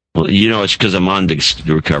 Well, it's because I'm on the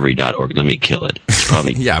recovery.org. Let me kill it. It's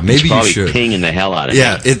probably yeah, maybe you should. Pinging the hell out of me.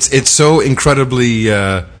 Yeah, me. it's so incredibly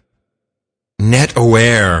net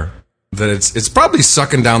aware that it's probably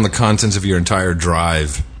sucking down the contents of your entire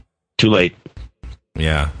drive. Too late.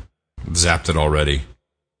 Yeah, zapped it already.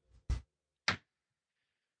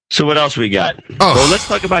 So what else we got? Oh. Well, let's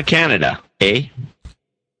talk about Canada, eh?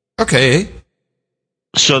 Okay.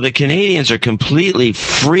 So the Canadians are completely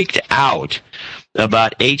freaked out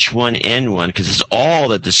about H1N1 because it's all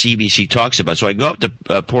that the CBC talks about. So I go up to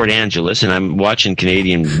Port Angeles and I'm watching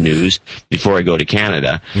Canadian news before I go to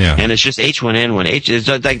Canada. Yeah. And it's just H1N1. It's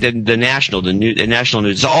like the national news.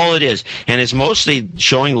 It's all it is. And it's mostly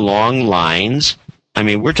showing long lines. I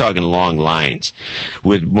mean, we're talking long lines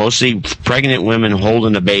with mostly pregnant women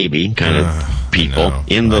holding a baby kind of people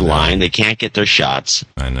in the line. They can't get their shots.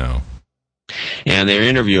 I know. And they're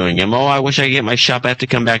interviewing him. Oh, I wish I could get my shot. I have to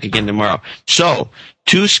come back again tomorrow. So,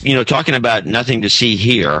 talking about nothing to see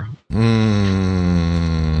here.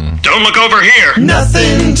 Don't look over here.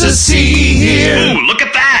 Nothing to see here. Ooh, look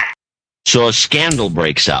at that. So a scandal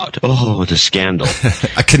breaks out. Oh, the scandal.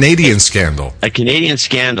 A Canadian scandal. A Canadian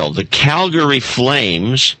scandal. The Calgary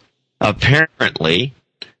Flames apparently,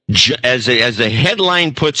 as the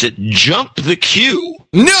headline puts it, jump the queue.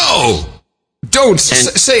 No! Don't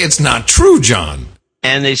say it's not true, John.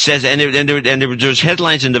 And it says, there's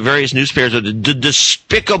headlines in the various newspapers of the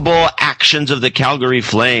despicable actions of the Calgary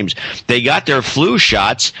Flames. They got their flu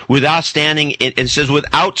shots without standing. It says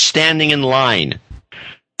without standing in line.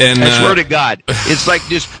 And I swear to God, it's like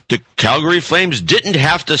this. The Calgary Flames didn't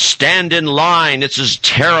have to stand in line. It's just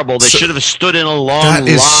terrible. They should have stood in a long line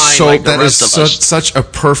like the rest of us. Such a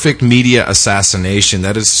perfect media assassination.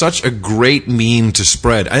 That is such a great meme to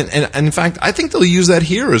spread. And in fact, I think they'll use that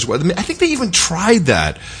here as well. I mean, I think they even tried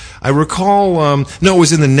that. I recall, no, it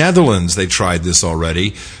was in the Netherlands they tried this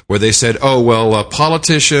already, where they said,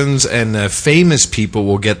 politicians and famous people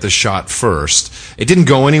will get the shot first. It didn't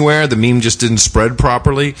go anywhere. The meme just didn't spread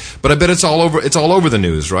properly. But I bet it's all over the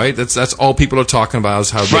news, right? That's all people are talking about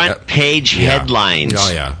is how front page headlines.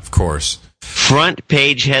 Oh yeah, of course. Front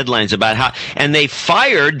page headlines about how, and they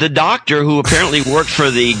fired the doctor who apparently worked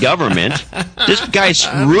for the government. This guy's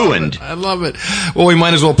ruined. I love it. Well, we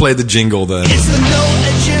might as well play the jingle then. It's the No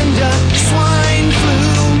Agenda Swine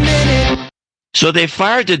Flu Minute. So they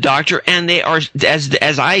fired the doctor, and they are,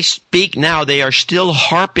 as I speak now, they are still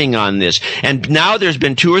harping on this. And now there's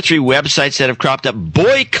been 2 or 3 websites that have cropped up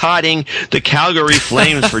boycotting the Calgary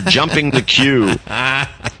Flames for jumping the queue.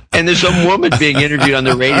 And there's some woman being interviewed on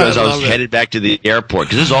the radio as I was headed back to the airport,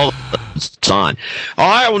 because this is all it's on.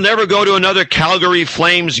 I will never go to another Calgary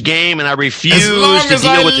Flames game, and I refuse to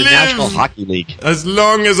deal with the National Hockey League. As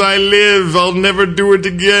long as I live, I'll never do it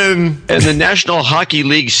again. And the National Hockey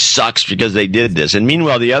League sucks because they did this. And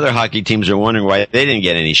meanwhile, the other hockey teams are wondering why they didn't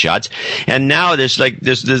get any shots. And now there's like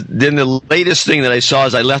this. Then the latest thing that I saw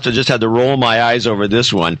as I left, I just had to roll my eyes over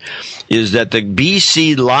this one, is that the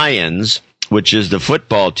BC Lions, which is the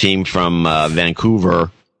football team from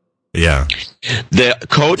Vancouver. Yeah. The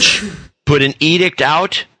coach put an edict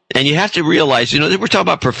out, and you have to realize, we're talking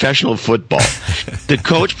about professional football. The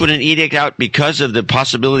coach put an edict out because of the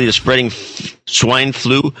possibility of spreading swine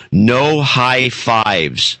flu. No high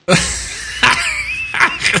fives.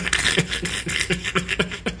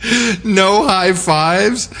 No high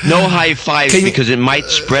fives? No high fives because it might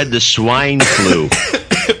spread the swine flu.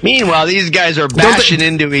 Meanwhile, these guys are bashing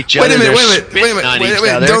into each other. Wait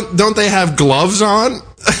a minute. Don't they have gloves on?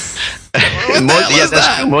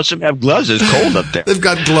 Most of them have gloves. It's cold up there. They've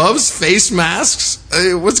got gloves, face masks.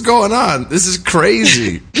 What's going on? This is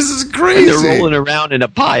crazy. And they're rolling around in a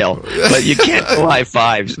pile, but you can't go high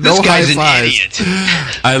fives. This guy's an idiot.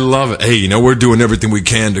 I love it. Hey, we're doing everything we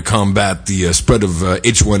can to combat the spread of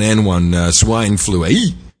H1N1 swine flu,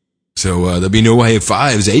 eh? So there'll be no high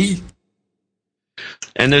fives, eh?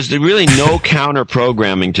 And there's really no counter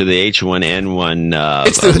programming to the H1N1.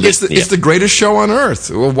 It's the greatest show on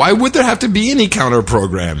earth. Well, why would there have to be any counter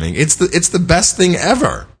programming? It's the best thing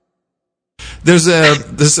ever. There's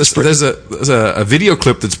a video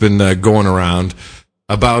clip that's been going around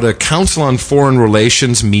about a Council on Foreign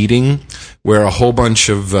Relations meeting where a whole bunch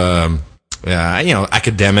of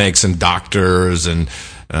academics and doctors and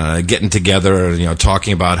getting together,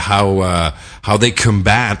 talking about how they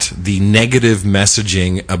combat the negative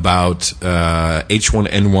messaging about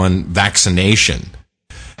H1N1 vaccination,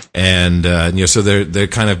 and so they're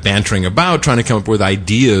kind of bantering about, trying to come up with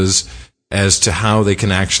ideas as to how they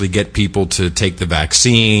can actually get people to take the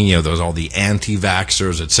vaccine. There's all the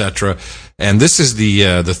anti-vaxxers, etc. And this is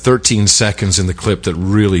the 13 seconds in the clip that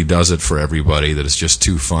really does it for everybody, that is just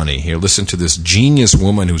too funny. Here, listen to this genius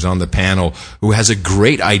woman who's on the panel who has a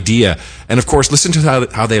great idea. And, of course, listen to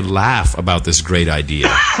how they laugh about this great idea.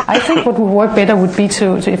 I think what would work better would be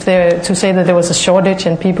to say that there was a shortage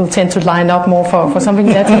and people tend to line up more for something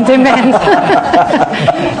that's in demand.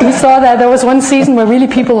 We saw that there was one season where really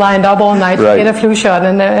people lined up all night to get a flu shot.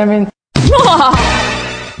 And,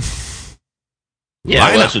 Yeah,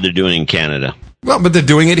 well, that's what they're doing in Canada. Well, but they're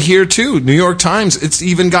doing it here, too. New York Times, it's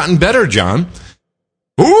even gotten better, John.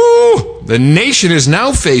 Ooh! The nation is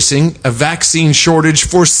now facing a vaccine shortage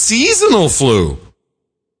for seasonal flu.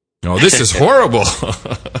 Oh, this is horrible.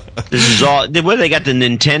 This is all... What, they got the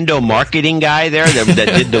Nintendo marketing guy there that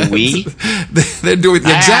did the Wii? They're doing...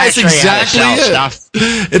 That's exactly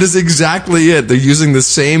it. It is exactly it. They're using the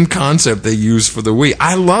same concept they use for the Wii.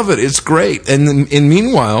 I love it. It's great. And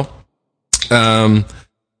meanwhile...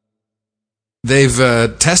 they've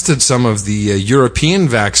tested some of the European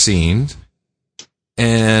vaccines,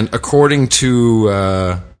 and according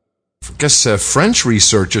to, French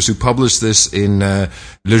researchers who published this in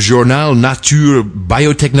Le Journal Nature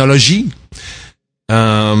Biotechnologie,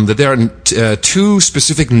 that there are 2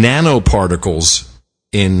 specific nanoparticles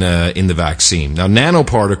in the vaccine. Now,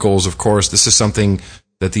 nanoparticles, of course, this is something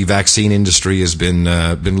that the vaccine industry has been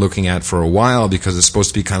looking at for a while, because it's supposed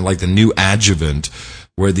to be kind of like the new adjuvant,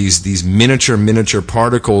 where these miniature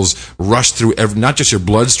particles rush through not just your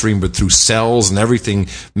bloodstream, but through cells and everything,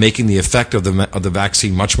 making the effect of the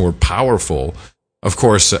vaccine much more powerful. Of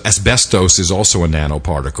course, asbestos is also a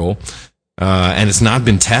nanoparticle. and it's not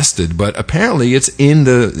been tested, but apparently it's in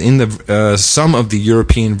the some of the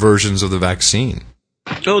European versions of the vaccine.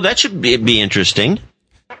 Oh, that should be interesting.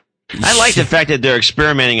 I like the fact that they're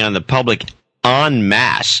experimenting on the public en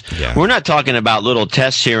masse. Yeah. We're not talking about little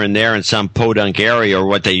tests here and there in some podunk area, or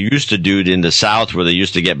what they used to do in the South, where they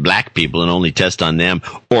used to get black people and only test on them,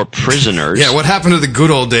 or prisoners. Yeah, what happened to the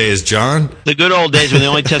good old days, John? The good old days when they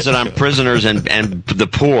only tested on prisoners and the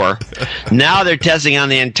poor. Now they're testing on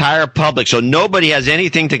the entire public, so nobody has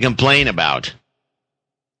anything to complain about.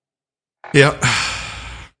 Yeah.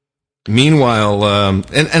 Meanwhile,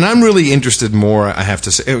 and I'm really interested more, I have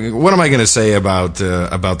to say, what am I going to say about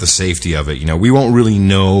the safety of it? You know, we won't really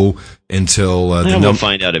know until we'll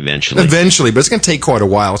find out eventually. Eventually, but it's going to take quite a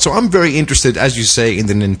while. So I'm very interested, as you say, in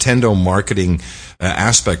the Nintendo marketing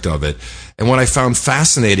aspect of it. And what I found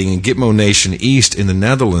fascinating in Gitmo Nation East in the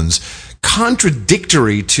Netherlands,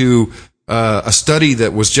 contradictory to a study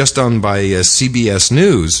that was just done by CBS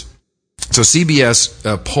News. So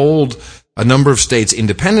CBS polled a number of states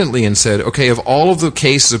independently and said, okay, of all of the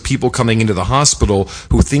cases of people coming into the hospital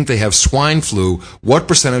who think they have swine flu, what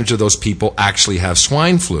percentage of those people actually have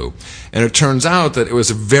swine flu? And it turns out that it was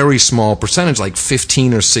a very small percentage, like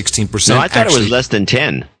 15 or 16%. No, I thought it was less than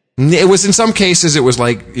 10. It was, in some cases, it was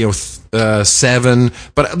like, 7,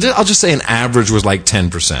 but I'll just say an average was like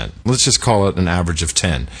 10%. Let's just call it an average of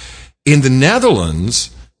 10. In the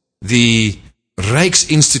Netherlands, the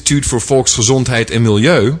Rijksinstituut voor Volksgezondheid en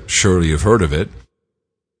Milieu, surely you've heard of it,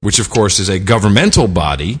 which of course is a governmental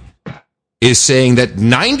body, is saying that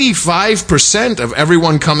 95% of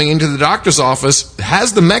everyone coming into the doctor's office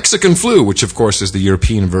has the Mexican flu, which of course is the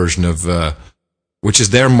European version of, which is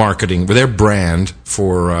their marketing, their brand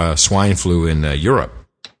for swine flu in Europe.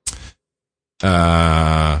 So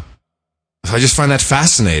I just find that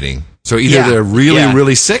fascinating. So either they're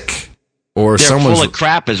really sick, or they're someone's full of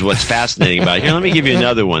crap is what's fascinating about it. Here, let me give you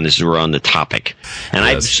another one. This is we're on the topic. And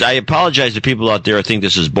yes. I apologize to people out there who think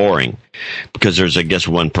this is boring, because there's, I guess,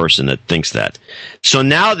 one person that thinks that. So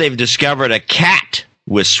now they've discovered a cat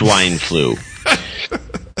with swine flu.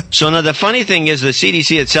 So now the funny thing is the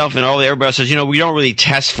CDC itself and everybody says, we don't really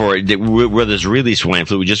test for it where there's really swine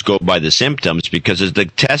flu. We just go by the symptoms because the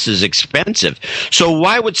test is expensive. So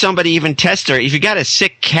why would somebody even test her? If you got a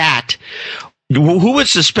sick cat, who would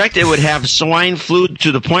suspect it would have swine flu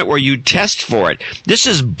to the point where you test for it? This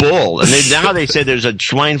is bull. And now they say there's a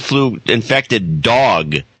swine flu infected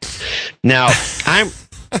dog. Now, I'm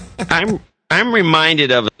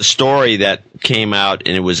reminded of a story that came out,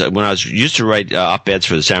 and it was when I was used to write op-eds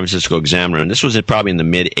for the San Francisco Examiner, and this was probably in the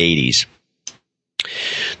mid-'80s.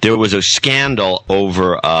 There was a scandal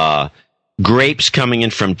over grapes coming in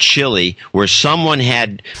from Chile, where someone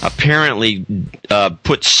had apparently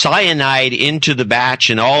put cyanide into the batch,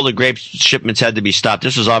 and all the grape shipments had to be stopped.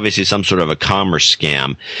 This was obviously some sort of a commerce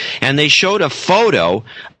scam. And they showed a photo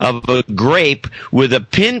of a grape with a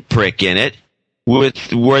pinprick in it,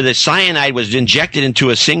 where the cyanide was injected into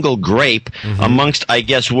a single grape amongst, I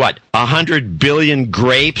guess, 100 billion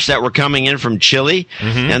grapes that were coming in from Chile.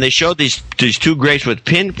 And they showed these two grapes with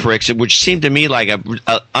pinpricks, which seemed to me like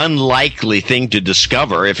a unlikely thing to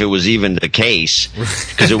discover if it was even the case,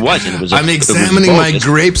 because it wasn't. I'm examining my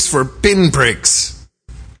grapes for pinpricks.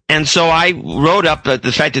 And so I wrote up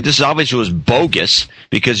the fact that this obviously was bogus,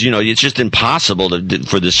 because, it's just impossible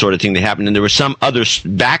for this sort of thing to happen. And there was some other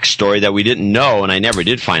backstory that we didn't know, and I never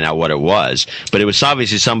did find out what it was. But it was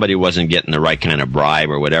obviously somebody wasn't getting the right kind of bribe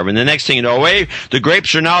or whatever. And the next thing you know, the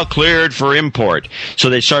grapes are now cleared for import. So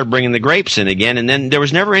they started bringing the grapes in again, and then there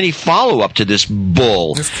was never any follow-up to this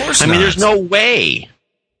bull. Of course not. I mean, there's no way.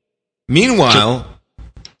 Meanwhile,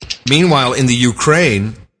 in the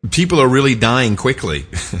Ukraine, people are really dying quickly.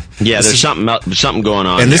 Yeah, there's something going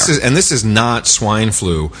on. And this is not swine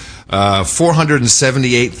flu.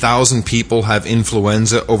 478,000 people have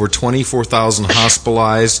influenza. Over 24,000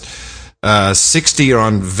 hospitalized. 60 are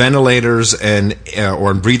on ventilators or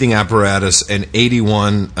on breathing apparatus, and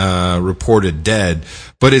 81 reported dead.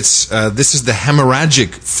 But this is the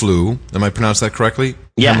hemorrhagic flu. Am I pronounced that correctly?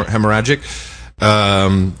 Yeah, hemorrhagic.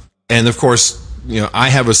 And of course, I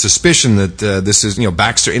have a suspicion that this is,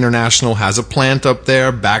 Baxter International has a plant up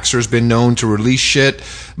there. Baxter's been known to release shit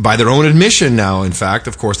by their own admission now. In fact,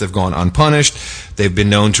 of course, they've gone unpunished. They've been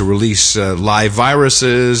known to release live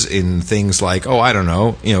viruses in things like,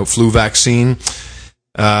 flu vaccine.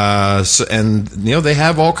 They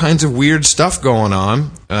have all kinds of weird stuff going on.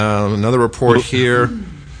 Another report here.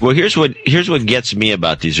 Well, here's what gets me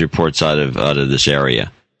about these reports out of this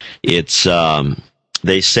area. It's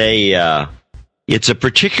they say. It's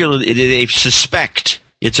they suspect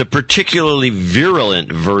It's a particularly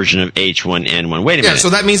virulent version of H1N1. Wait a minute. Yeah,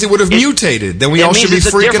 so that means it would have mutated. Then we all should be freaking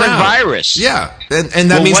out. It means it's a different virus. Yeah,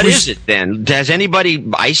 and that means what is it then? Has anybody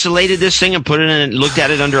isolated this thing and put it in and looked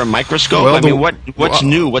at it under a microscope? Well, what's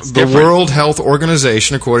new? What's different? The World Health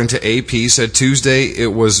Organization, according to AP, said Tuesday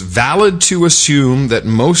it was valid to assume that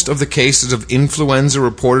most of the cases of influenza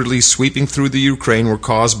reportedly sweeping through the Ukraine were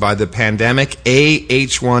caused by the pandemic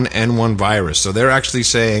H1N1 virus. So they're actually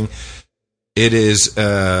saying it is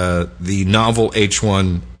the novel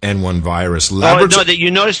H1N1 virus. No,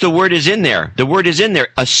 you notice the word is in there. The word is in there.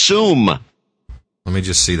 Assume. Let me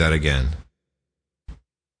just see that again.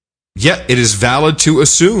 Yeah, it is valid to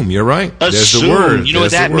assume. You're right. Assume. There's the word. You know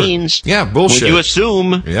what that means? Yeah, bullshit. When you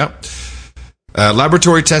assume. Yeah.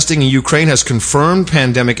 Laboratory testing in Ukraine has confirmed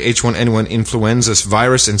pandemic H1N1 influenza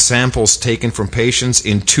virus in samples taken from patients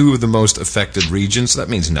in 2 of the most affected regions. That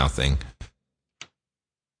means nothing.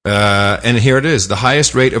 And here it is. The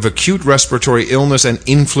highest rate of acute respiratory illness and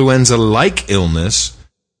influenza-like illness.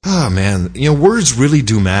 Oh, man. You know, words really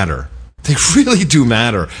do matter. They really do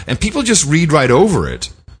matter. And people just read right over it.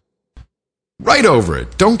 Right over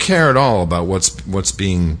it. Don't care at all about what's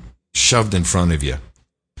being shoved in front of you.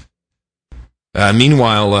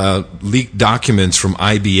 Meanwhile, leaked documents from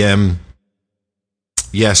IBM.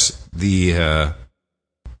 Yes, the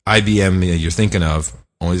IBM you're thinking of.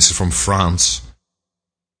 Only this is from France.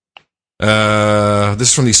 This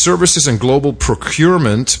is from the Services and Global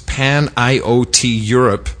Procurement, Pan-IoT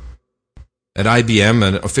Europe. At IBM,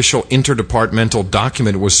 an official interdepartmental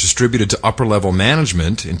document was distributed to upper-level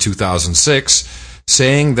management in 2006,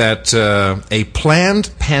 saying that a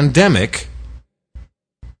planned pandemic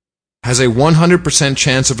has a 100%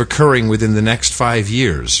 chance of occurring within the next 5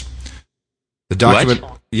 years. The document...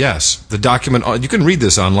 What? Yes, the document, you can read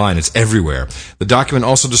this online, it's everywhere. The document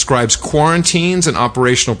also describes quarantines and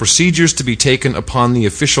operational procedures to be taken upon the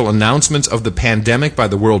official announcements of the pandemic by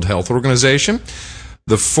the World Health Organization.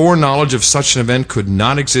 The foreknowledge of such an event could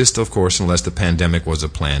not exist, of course, unless the pandemic was a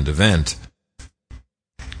planned event.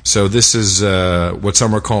 So this is what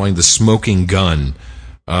some are calling the smoking gun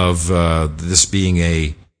of this being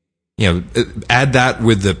a... You know, add that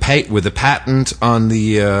with the patent on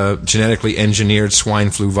the genetically engineered swine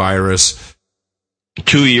flu virus.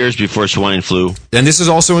 2 years before swine flu. And this is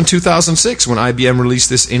also in 2006 when IBM released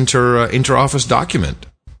this inter-office document.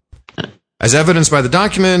 As evidenced by the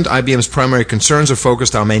document, IBM's primary concerns are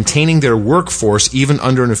focused on maintaining their workforce even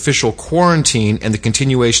under an official quarantine and the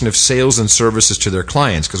continuation of sales and services to their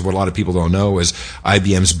clients. Because what a lot of people don't know is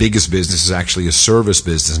IBM's biggest business is actually a service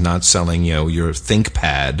business, not selling, you know, your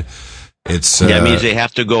ThinkPad. It's that means they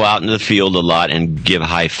have to go out in the field a lot and give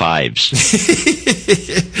high fives.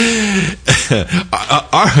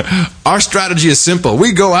 Our strategy is simple.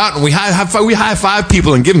 We go out and we high five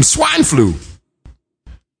people and give them swine flu.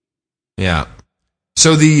 Yeah.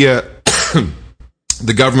 So the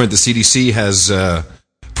the government, the CDC, has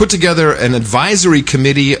put together an advisory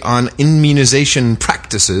committee on immunization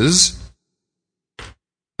practices.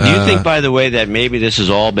 Do you think, by the way, that maybe this has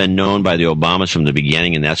all been known by the Obamas from the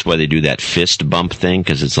beginning, and that's why they do that fist bump thing,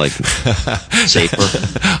 because it's like safer?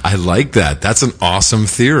 I like that. That's an awesome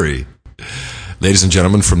theory. Ladies and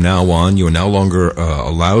gentlemen, from now on, you are no longer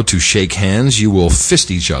allowed to shake hands. You will fist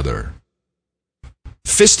each other.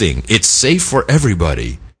 Fisting. It's safe for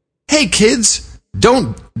everybody. Hey, kids,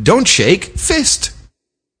 don't shake, fist.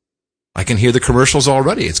 I can hear the commercials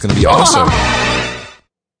already. It's going to be awesome.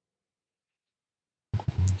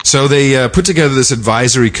 So they put together this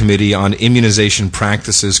advisory committee on immunization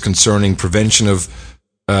practices concerning prevention of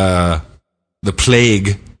the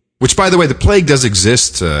plague, which, by the way, the plague does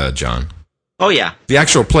exist, John. Oh, yeah. The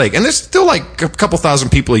actual plague. And there's still like a couple thousand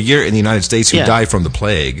people a year in the United States who die from the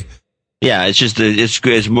plague. Yeah, it's just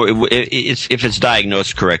it's more if it's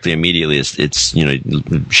diagnosed correctly immediately, it's you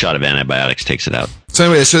know, shot of antibiotics takes it out. So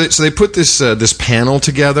anyway, so they put this panel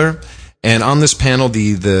together. And on this panel,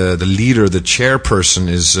 the leader, the chairperson,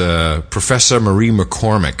 is Professor Marie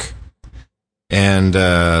McCormick. And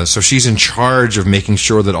so she's in charge of making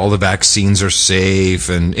sure that all the vaccines are safe.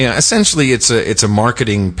 And you know, essentially, it's a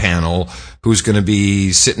marketing panel who's going to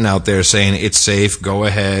be sitting out there saying, it's safe, go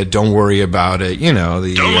ahead, don't worry about it. You know,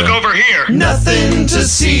 don't look over here. Nothing to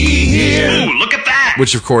see here. Ooh, look at that.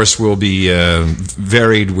 Which, of course, will be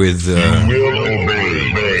varied with...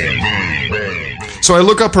 So I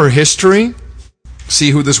look up her history,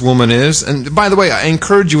 see who this woman is. And by the way, I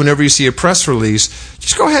encourage you, whenever you see a press release,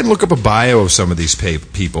 just go ahead and look up a bio of some of these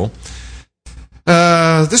people.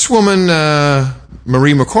 This woman,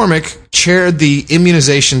 Marie McCormick, chaired the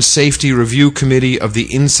Immunization Safety Review Committee of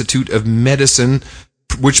the Institute of Medicine,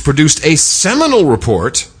 which produced a seminal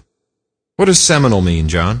report. What does seminal mean,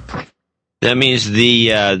 John? That means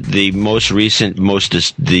the most recent, most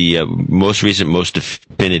definitive,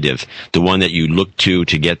 the one that you look to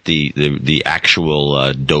get the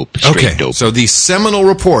actual dope, straight dope. So the seminal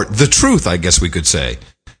report, the truth, I guess we could say,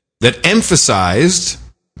 that emphasized,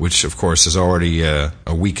 which of course is already a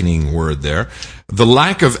weakening word there, the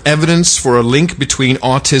lack of evidence for a link between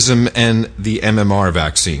autism and the MMR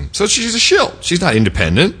vaccine. So she's a shill. She's not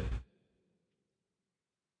independent.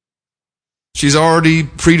 She's already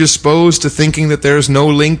predisposed to thinking that there's no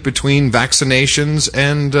link between vaccinations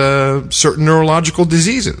and certain neurological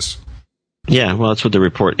diseases. Yeah, well, that's what the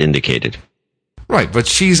report indicated. Right, but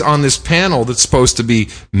she's on this panel that's supposed to be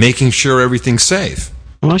making sure everything's safe.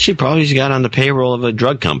 Well, she probably got on the payroll of a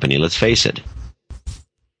drug company, let's face it.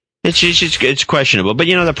 It's questionable. But,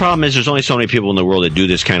 the problem is there's only so many people in the world that do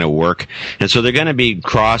this kind of work. And so they're going to be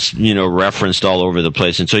referenced all over the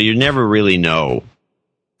place. And so you never really know.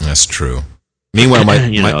 That's true.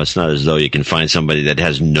 Meanwhile, it's not as though you can find somebody that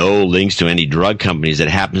has no links to any drug companies that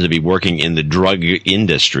happens to be working in the drug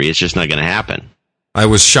industry. It's just not going to happen. I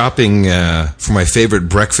was shopping for my favorite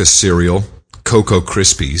breakfast cereal, Cocoa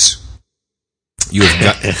Krispies. You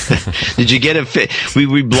have got. Did you get a fit?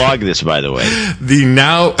 We blog this, by the way. The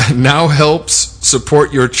now helps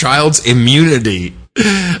support your child's immunity.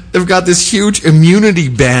 They've got this huge immunity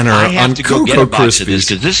banner on Cocoa Krispies.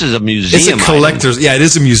 Because this is a museum. It's a collector's. Item. Yeah, it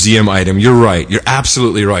is a museum item. You're right. You're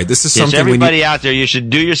absolutely right. This is something. Everybody out there, you should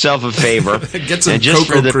do yourself a favor. Get some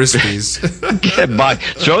Cocoa Krispies.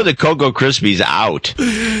 Throw the Cocoa Krispies out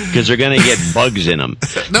because they're going to get bugs in them.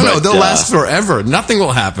 No, they'll last forever. Nothing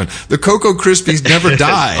will happen. The Cocoa Krispies never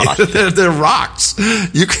die. They're rocks.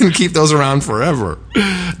 You can keep those around forever.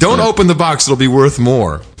 Don't open the box; it'll be worth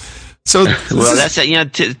more. So, that's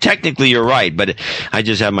technically you're right, but I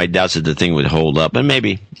just have my doubts that the thing would hold up, and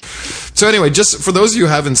maybe. So anyway, just for those of you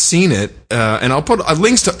who haven't seen it, and I'll put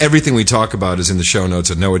links to everything we talk about is in the show notes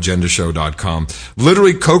at noagendashow.com.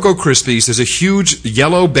 Literally, Cocoa Krispies, there's a huge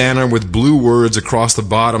yellow banner with blue words across the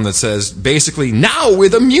bottom that says, basically, now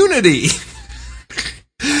with immunity.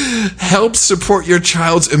 Help support your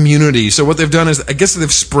child's immunity. So what they've done is, I guess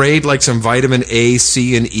they've sprayed like some vitamin A,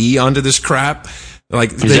 C, and E onto this crap.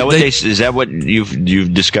 Is that what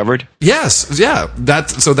you've discovered? Yes, yeah.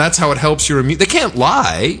 That's how it helps your immune. They can't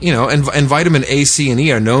lie, and vitamin A, C, and E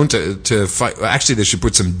are known to fight. Actually, they should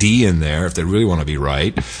put some D in there if they really want to be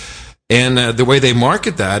right. And the way they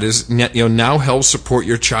market that is, now help support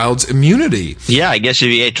your child's immunity. Yeah, I guess if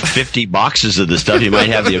you ate 50 boxes of the stuff, you might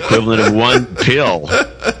have the equivalent of one pill.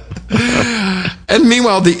 And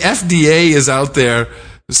meanwhile, the FDA is out there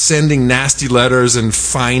sending nasty letters and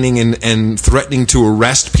fining and threatening to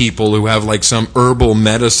arrest people who have like some herbal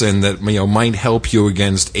medicine that might help you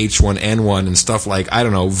against H1N1 and stuff like, I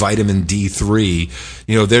don't know, vitamin D3.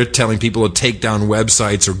 They're telling people to take down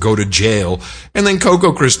websites or go to jail. And then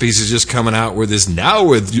Cocoa Krispies is just coming out with this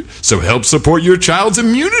so help support your child's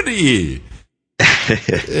immunity.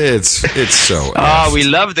 It's so we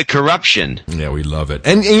love the corruption. Yeah, we love it.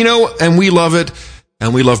 And we love it.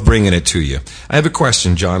 And we love bringing it to you. I have a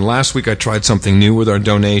question, John. Last week I tried something new with our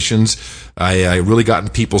donations. I really got in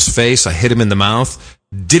people's face. I hit them in the mouth.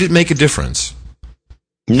 Did it make a difference?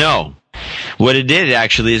 No. What it did,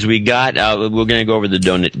 actually, is we got, we're going to go over the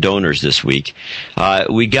donors this week.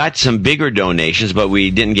 We got some bigger donations, but we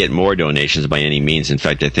didn't get more donations by any means. In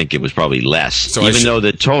fact, I think it was probably less. So even though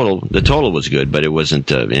the total was good, but it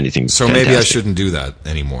wasn't anything So fantastic. Maybe I shouldn't do that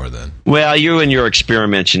anymore then. Well, you and your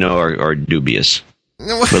experiments, are dubious.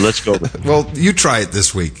 But let's go. Well, you try it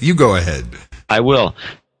this week. You go ahead. I will.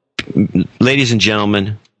 Ladies and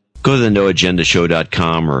gentlemen, go to the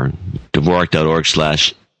noagendashow.com or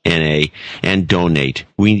Dvorak.org/NA and donate.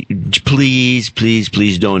 Please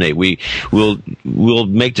donate. We'll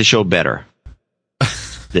make the show better.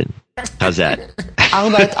 How's that?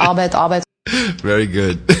 Arbeit. Very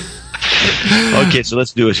good. Okay, so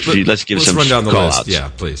let's give some run down the call-outs. list. Yeah,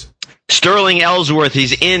 please. Sterling Ellsworth,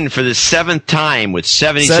 he's in for the 7th time with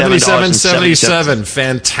 $77.77.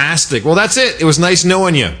 Fantastic. Well, that's it. It was nice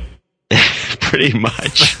knowing you. Pretty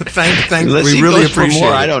much. Thank. We really appreciate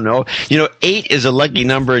it. I don't know. 8 is a lucky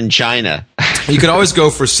number in China. You could always go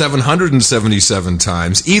for 777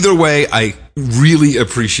 times. Either way, I really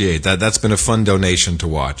appreciate that. That's been a fun donation to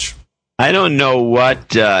watch. I don't know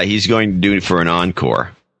what he's going to do for an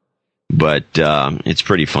encore, but it's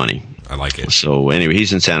pretty funny. I like it. So anyway,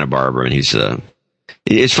 he's in Santa Barbara, and he's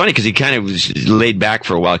it's funny because he kind of was laid back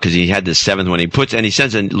for a while because he had the 7th one. He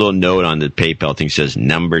sends a little note on the PayPal thing, says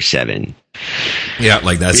number 7. Yeah,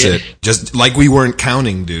 like that's it. Just like we weren't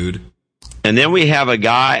counting, dude. And then we have a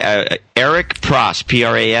guy, Eric Pras,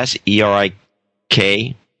 Praserik,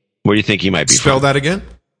 Where do you think he might be Spell from? that again.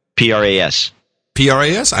 P-R-A-S.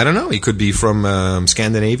 P-R-A-S? I don't know. He could be from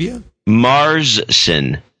Scandinavia.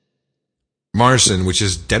 Marsen. Marsen, which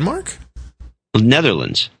is Denmark?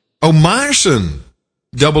 Netherlands. Oh, Marsen.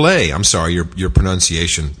 Double A. I'm sorry, your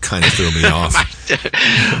pronunciation kind of threw me off.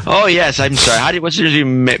 Oh, yes, I'm sorry. What's your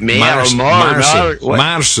name? Marsen.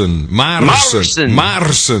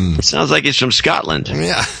 It sounds like he's from Scotland.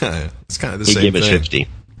 Yeah, it's kind of the same thing. He gave us 50.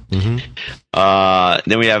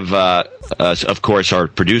 Then we have, of course, our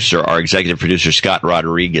executive producer, Scott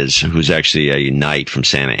Rodriguez, who's actually a knight from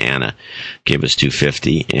Santa Ana, gave us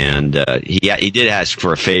 $2.50, and he did ask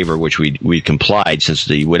for a favor, which we complied, since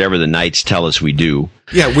whatever the knights tell us we do.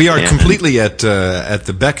 Yeah, we are completely at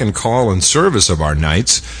the beck and call and service of our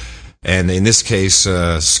knights. And in this case,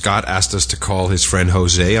 Scott asked us to call his friend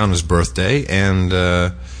Jose on his birthday, and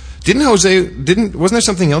wasn't there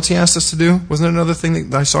something else he asked us to do? Wasn't there another thing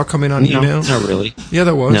that I saw come in on email? Not really. Yeah,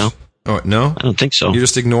 there was. No. Oh, no? I don't think so. You're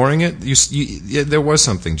just ignoring it? Yeah, there was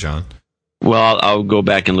something, John. Well, I'll go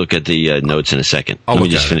back and look at the notes in a second. I'll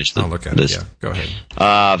look at this. it. Yeah, go ahead.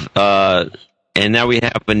 And now we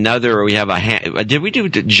have did we do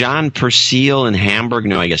John Persiel in Hamburg?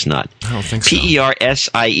 No, I guess not. I don't think so.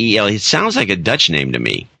 Persiel. It sounds like a Dutch name to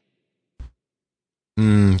me.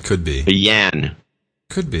 Could be. Jan.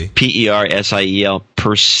 Could be. Persiel.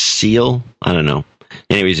 Persiel? I don't know.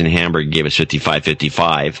 Anyways, in Hamburg, he gave us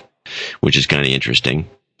 55.55, which is kind of interesting.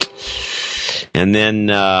 And then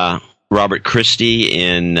Robert Christie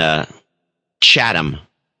in Chatham.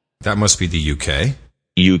 That must be the UK.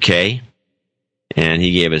 UK. And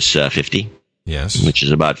he gave us 50. Yes. Which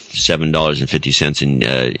is about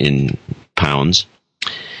 $7.50 in pounds.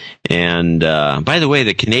 And by the way,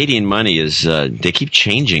 the Canadian money is they keep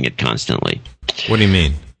changing it constantly. What do you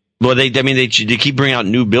mean? Well, they keep bringing out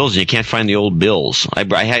new bills, and you can't find the old bills. I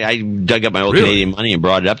dug up my old Canadian money and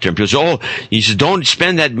brought it up to him. People said, he says, don't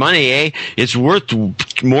spend that money, eh? It's worth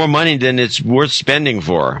more money than it's worth spending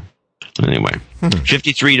for. Anyway,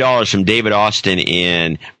 $53 from David Austin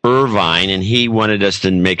in Irvine, and he wanted us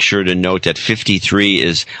to make sure to note that 53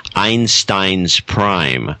 is Einstein's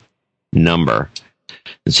prime number.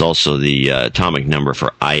 It's also the atomic number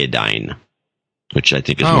for iodine, which I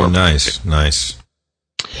think is more nice.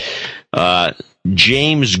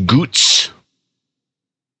 James Goots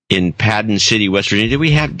in Padden City, West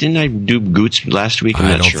Virginia. Didn't I do Goots last week?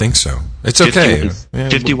 I don't think so. It's okay.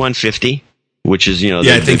 5150, which is,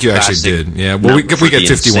 I think you actually did. Yeah, well, we get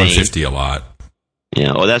 5150 a lot.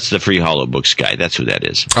 Yeah, that's the Free Hollow Books guy. That's who that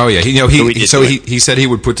is. Oh yeah, he said he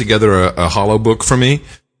would put together a hollow book for me,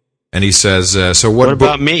 and he says, "So what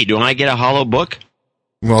about me? Do I get a hollow book?"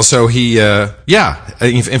 Well, so he,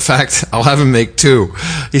 in fact, I'll have him make two.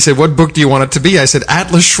 He said, "What book do you want it to be?" I said,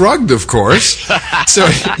 "Atlas Shrugged, of course." So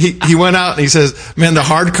he went out and he says, "Man, the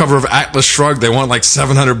hardcover of Atlas Shrugged, they want like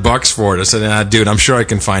 $700 for it." I said, "Dude, I'm sure I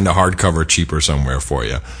can find a hardcover cheaper somewhere for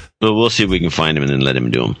you." Well, we'll see if we can find him and then let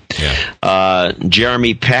him do them. Yeah.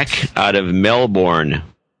 Jeremy Peck out of Melbourne,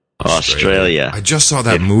 Australia. I just saw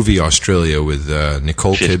that movie, Australia, with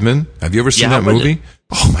Nicole Kidman. Have you ever seen that movie?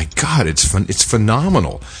 Oh my God, it's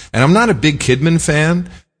phenomenal. And I'm not a big Kidman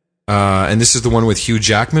fan. And this is the one with Hugh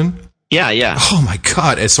Jackman. Yeah. Oh my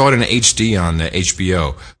God, I saw it in HD on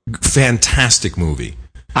HBO. Fantastic movie.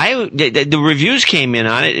 The reviews came in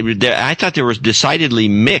on it. I thought they were decidedly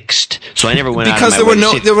mixed, so I never went out of my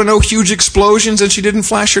because way there were no huge explosions, and she didn't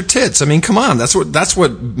flash her tits. I mean, come on, that's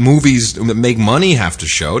what movies that make money have to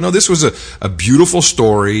show. No, this was a beautiful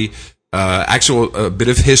story, a bit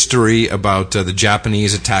of history about the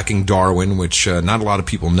Japanese attacking Darwin, which not a lot of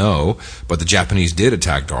people know, but the Japanese did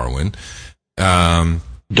attack Darwin.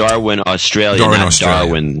 Darwin, Australia,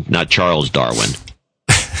 Darwin, not Charles Darwin.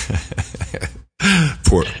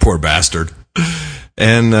 Poor bastard.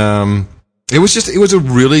 And it was a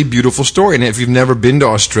really beautiful story. And if you've never been to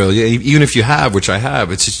Australia, even if you have, which I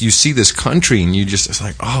have, it's just, you see this country and it's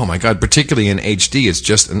like, oh my God, particularly in HD, it's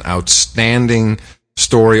just an outstanding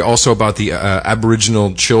story. Also about the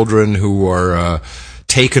Aboriginal children who are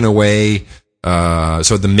taken away.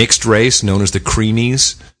 So the mixed race known as the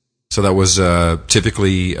Creamies. So that was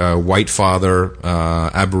typically white father,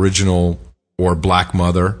 Aboriginal or black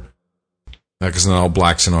mother. Because not all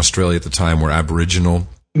blacks in Australia at the time were Aboriginal.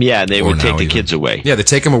 Yeah, they would take the kids away. Yeah, they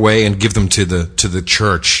take them away and give them to the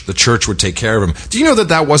church. The church would take care of them. Do you know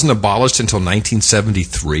that wasn't abolished until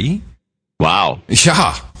 1973? Wow.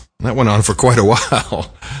 Yeah, that went on for quite a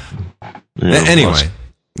while. Yeah, anyway,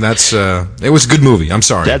 it was a good movie. I'm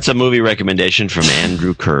sorry. That's a movie recommendation from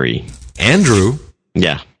Andrew Curry. Andrew?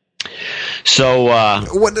 Yeah. So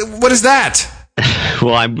what is that?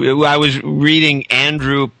 Well, I was reading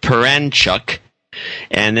Andrew Peranchuk,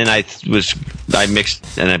 And then I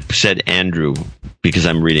mixed and I said Andrew because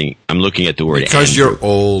I'm looking at the word because Andrew. You're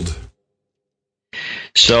old.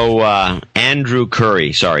 So Andrew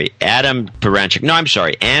Curry, Adam Paranchuk. No, I'm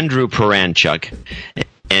sorry, Andrew Paranchuk.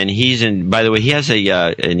 And he's in. By the way, he has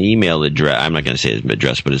an email address. I'm not going to say his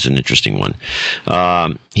address, but it's an interesting one.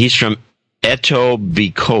 He's from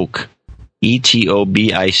Etobicoke,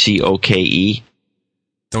 Etobicoke.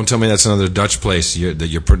 Don't tell me that's another Dutch place that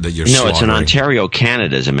you're. No, it's in Ontario,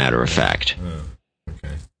 Canada, as a matter of fact. Oh,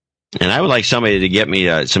 okay. And I would like somebody to get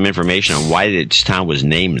me some information on why this town was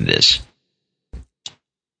named this.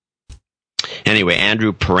 Anyway,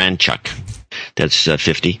 Andrew Paranchuk. That's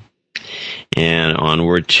 50. And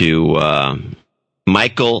onward to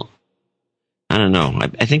Michael. I don't know.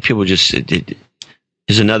 I think people just.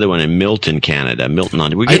 There's another one in Milton, Canada.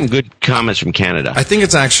 We're getting good comments from Canada. I think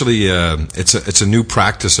it's actually it's a new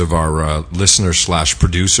practice of our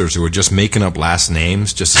listeners/producers who are just making up last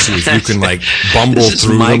names just to see if you can like bumble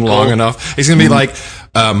through them long enough. It's gonna be like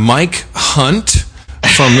Mike Hunt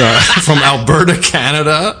from Alberta,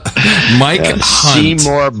 Canada. Mike Hunt.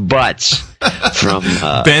 Seymour Butts from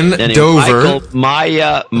Ben Dover.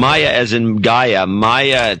 Michael, Maya as in Gaia.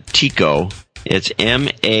 Maya Tico. It's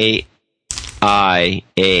MAIATICO.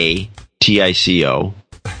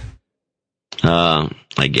 I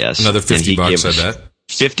guess another $50 said that.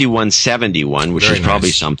 5171, which Very is probably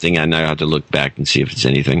nice. something. I now have to look back and see if it's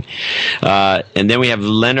anything. And then we have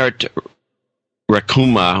Leonard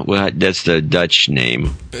Rakuma. Well, that's the Dutch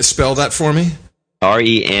name. Spell that for me.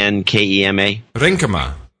 Renkema.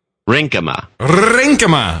 Rinkema. Rinkema.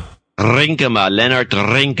 Rinkema. Rinkema. Leonard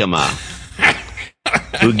Rinkema.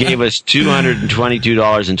 Who gave us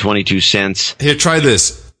 $222.22. Here, try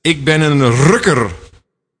this. Ik ben een rukker.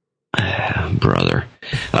 Brother.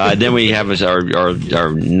 Then we have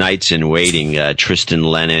our knights in waiting. Tristan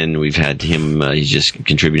Lennon. We've had him. He's just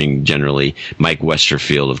contributing generally. Mike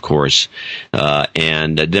Westerfield, of course.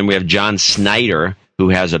 And then we have John Snyder, who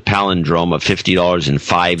has a palindrome of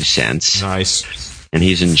 $50.05. Nice. And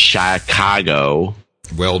he's in Chicago.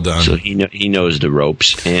 Well done. So he knows the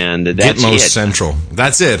ropes. And that's Gitmo it. Central.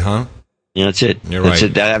 That's it, huh? Yeah, that's it. You're That's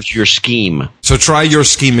right. it. That's your scheme. So try your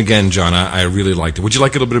scheme again, John. I really liked it. Would you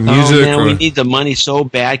like a little bit of music? Oh, man, or? we need the money so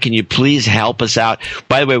bad. Can you please help us out?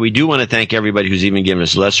 By the way, we do want to thank everybody who's even given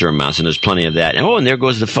us lesser amounts, and there's plenty of that. And there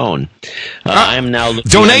goes the phone. I am now looking.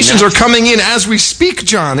 Donations are coming in as we speak,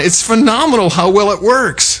 John. It's phenomenal how well it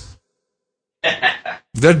works.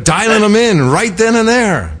 They're dialing them in right then and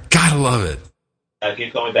there. Gotta love it. Can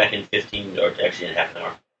you call me back in 15 or actually in half an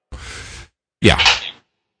hour? Yeah.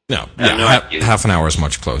 No, half an hour is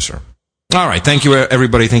much closer. All right. Thank you,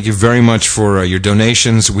 everybody. Thank you very much for your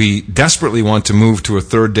donations. We desperately want to move to a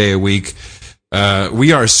third day a week.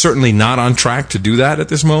 We are certainly not on track to do that at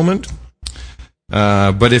this moment.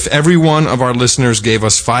 But if every one of our listeners gave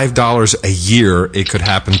us $5 a year, it could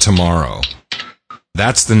happen tomorrow.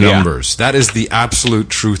 That's the numbers. Yeah. That is the absolute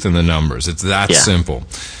truth in the numbers. It's that simple.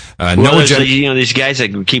 These guys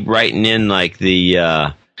that keep writing in like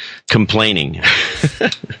the complaining.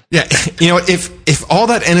 Yeah, if all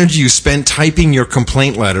that energy you spent typing your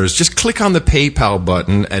complaint letters, just click on the PayPal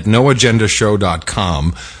button at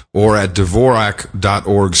noagendashow.com or at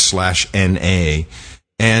dvorak.org/NA,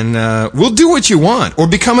 and we'll do what you want, or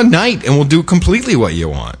become a knight and we'll do completely what you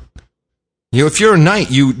want. If you're a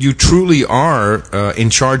knight, you truly are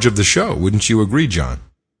in charge of the show. Wouldn't you agree, John?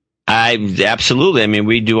 Absolutely. I mean,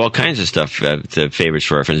 we do all kinds of stuff, the favors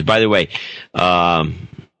for our friends. By the way, I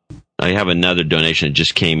have another donation that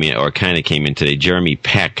just came in, or kind of came in today. Jeremy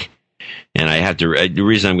Peck, and I have to. The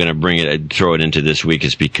reason I'm going to throw it into this week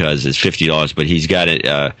is because it's $50, but he's got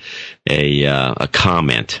a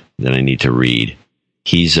comment that I need to read.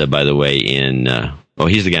 He's, by the way,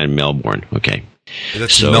 he's the guy in Melbourne. Okay,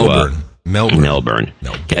 that's Melbourne. Melbourne.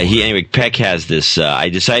 Anyway, Peck has this. I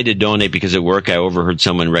decided to donate because at work I overheard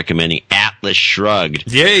someone recommending Atlas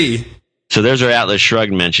Shrugged. Yay! So there's our Atlas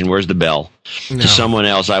Shrugged mention. Where's the bell? No. To someone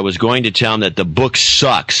else. I was going to tell him that the book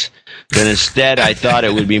sucks, but instead I thought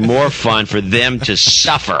it would be more fun for them to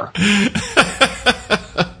suffer.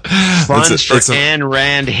 Funds for Ayn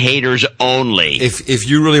Rand haters only. If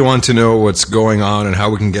you really want to know what's going on and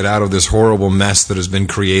how we can get out of this horrible mess that has been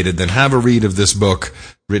created, then have a read of this book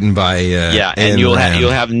written by and you'll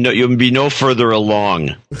be no further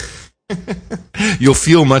along. You'll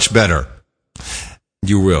feel much better.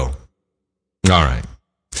 You will. All right.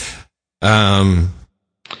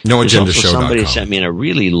 NoAgendaShow.com. Somebody sent me in a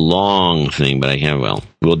really long thing, but I can't. Well,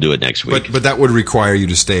 we'll do it next week. But that would require you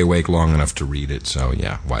to stay awake long enough to read it. So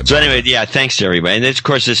yeah. Why? So anyway, thanks to everybody. And of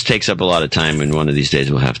course, this takes up a lot of time, and one of these days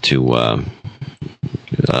we'll have to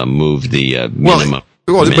move the minimum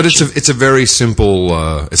Well, but it's a very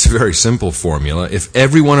simple formula. If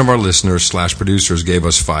every one of our listeners / producers gave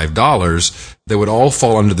us $5, they would all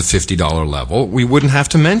fall under the $50 level. We wouldn't have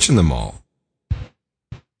to mention them all.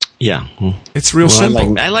 Yeah, it's real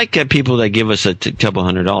simple. I like people that give us a couple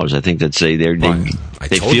 $100. I think that say they totally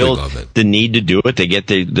feel love it. The need to do it. They get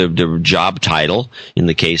the job title in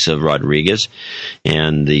the case of Rodriguez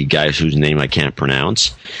and the guys whose name I can't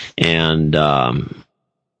pronounce, and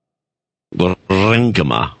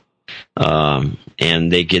Rinkema,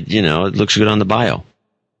 and they get, it looks good on the bio.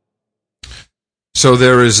 So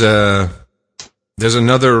there's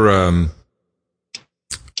another.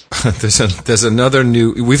 There's another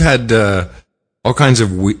new. We've had all kinds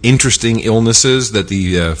of interesting illnesses that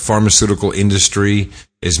the pharmaceutical industry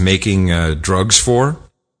is making drugs for.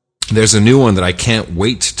 There's a new one that I can't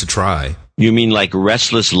wait to try. You mean like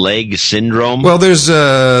restless leg syndrome? Well, there's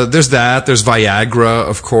that. There's Viagra,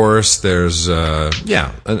 of course. There's a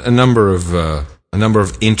number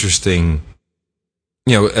of interesting,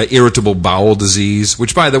 irritable bowel disease.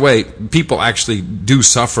 Which, by the way, people actually do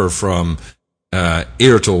suffer from.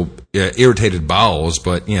 Irritated bowels,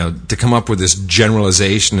 but to come up with this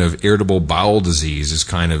generalization of irritable bowel disease is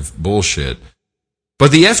kind of bullshit.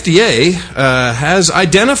 But the FDA has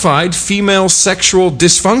identified female sexual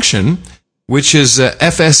dysfunction, which is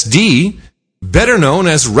FSD, better known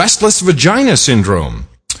as restless vagina syndrome.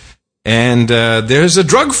 And there's a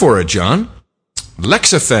drug for it, John.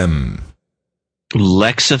 Lexaphem.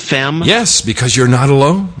 Lexaphem? Yes, because you're not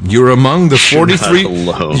alone. You're among the 43.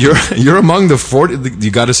 You're among the 40.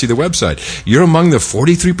 You got to see the website. You're among the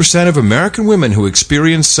 43% of American women who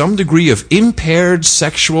experience some degree of impaired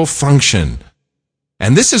sexual function.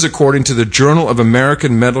 And this is according to the Journal of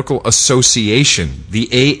American Medical Association,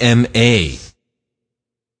 the AMA,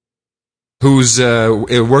 who's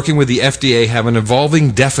working with the FDA, have an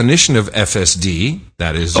evolving definition of FSD.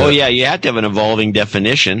 That is. You have to have an evolving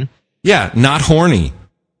definition. Yeah, not horny.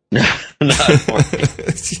 Not horny.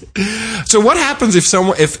 So what happens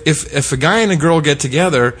if a guy and a girl get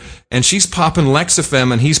together and she's popping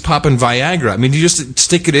Lexaphem and he's popping Viagra? I mean, you just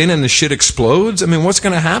stick it in and the shit explodes? I mean, what's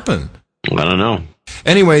going to happen? I don't know.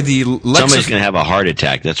 Anyway, somebody's going to have a heart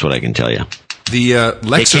attack. That's what I can tell you.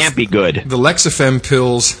 It can't be good. The Lexaphem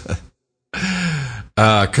pills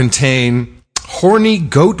contain horny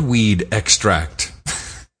goatweed extract.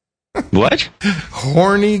 What?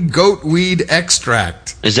 Horny goatweed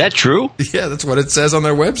extract. Is that true? Yeah, that's what it says on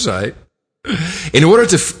their website. In order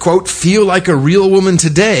to, quote, feel like a real woman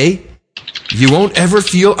today, you won't ever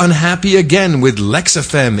feel unhappy again with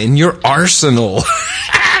Lexaphem in your arsenal.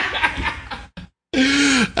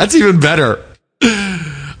 That's even better.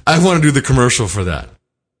 I want to do the commercial for that.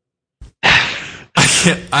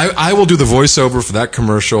 I will do the voiceover for that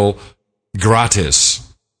commercial gratis.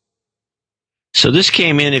 So this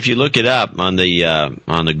came in, if you look it up on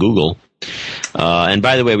the Google. And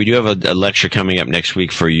by the way, we do have a lecture coming up next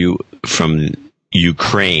week for you from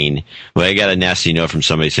Ukraine. Well, I got a nasty note from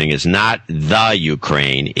somebody saying it's not the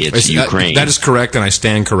Ukraine, it's Ukraine. That is correct, and I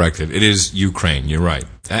stand corrected. It is Ukraine. You're right.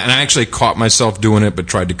 And I actually caught myself doing it, but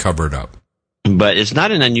tried to cover it up. But it's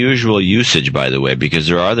not an unusual usage, by the way, because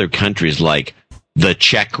there are other countries like the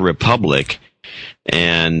Czech Republic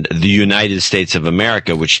and the United States of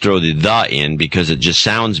America, which throw the in because it just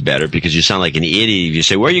sounds better, because you sound like an idiot if you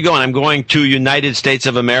say, where are you going? I'm going to United States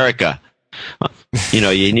of America. You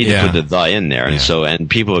need to put the in there. Yeah. And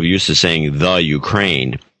people are used to saying the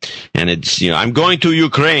Ukraine. And it's, I'm going to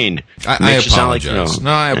Ukraine. I apologize.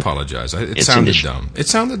 I apologize. It sounded dumb. It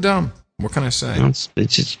sounded dumb. What can I say?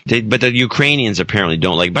 But the Ukrainians apparently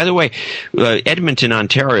don't like. By the way, Edmonton,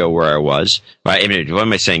 Ontario, where I was. What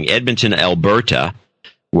am I saying? Edmonton, Alberta,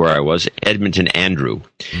 where I was. Edmonton, Andrew,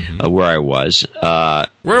 where I was.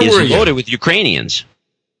 Is loaded with Ukrainians.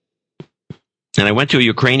 And I went to a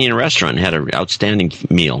Ukrainian restaurant and had an outstanding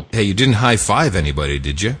meal. Hey, you didn't high five anybody,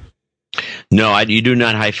 did you? No, you do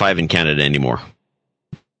not high five in Canada anymore.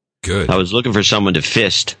 Good. I was looking for someone to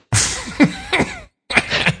fist.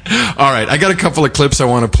 All right, I got a couple of clips I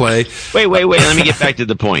want to play. Wait. Let me get back to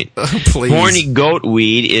the point. Please. Horny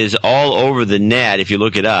goatweed is all over the net. If you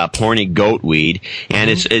look it up, horny goatweed, and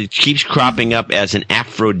it keeps cropping up as an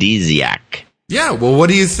aphrodisiac. Yeah, well, what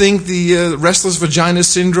do you think the restless vagina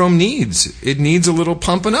syndrome needs? It needs a little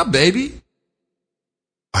pumping up, baby.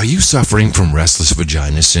 Are you suffering from restless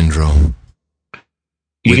vagina syndrome?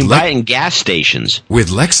 You can buy it in gas stations. With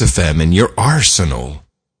Lexaphem in your arsenal,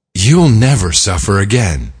 you'll never suffer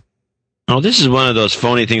again. Oh, this is one of those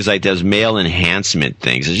phony things like those male enhancement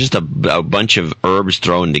things. It's just a bunch of herbs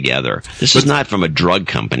thrown together. This is not from a drug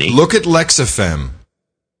company. Look at Lexaphem.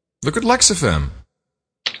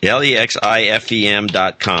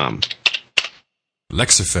 LEXIFEM.com.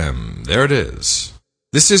 Lexifem. There it is.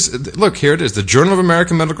 This is, look, here it is. The Journal of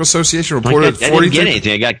American Medical Association reported I didn't get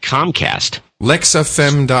anything. I got Comcast.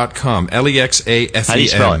 Lexafem.com. Lexafem. How do you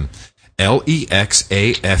spell it?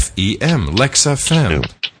 Lexafem.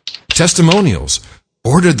 Lexafem. Testimonials.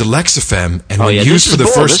 Ordered the Lexafem and when used for the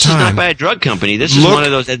first time. This is not by a drug company. This is one of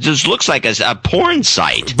those. It just looks like a porn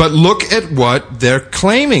site. But look at what they're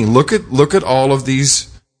claiming. Look at all of these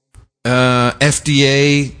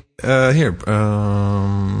FDA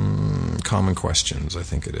common questions. I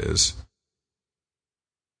think it is.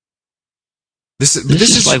 This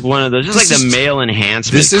is like one of those. This is like the male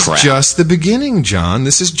enhancement. This is crap. just the beginning, John.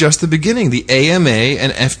 This is just the beginning. The AMA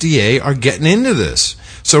and FDA are getting into this.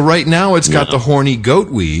 So right now it's got the horny goat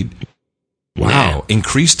weed. Wow.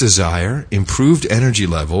 Increased desire, improved energy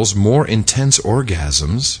levels, more intense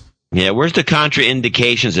orgasms. Yeah, where's the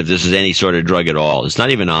contraindications if this is any sort of drug at all? It's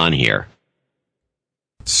not even on here.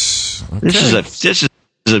 Okay. This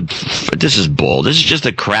is bull. This is just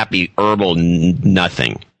a crappy herbal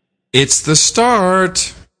nothing. It's the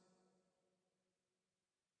start.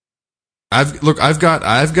 I've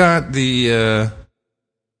got the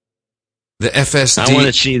FSD. I want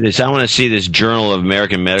to see this. I want to see this Journal of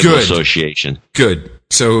American Medical Association. Good.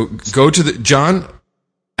 So go to John,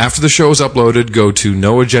 after the show is uploaded, go to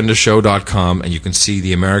noagendashow.com and you can see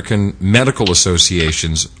the American Medical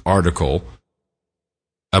Association's article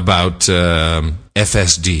about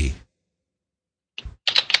FSD.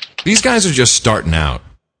 These guys are just starting out.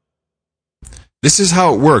 This is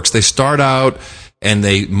how it works. They start out and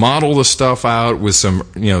they model the stuff out with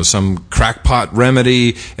some crackpot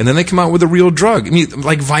remedy, and then they come out with a real drug. I mean,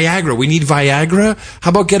 like Viagra. We need Viagra? How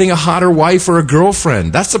about getting a hotter wife or a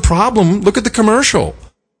girlfriend? That's the problem. Look at the commercial.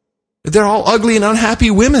 They're all ugly and unhappy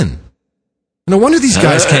women. No wonder these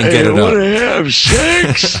guys can't get it up. I want to have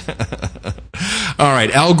sex. All right,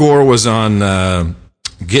 Al Gore was on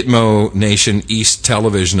Gitmo Nation East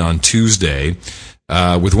Television on Tuesday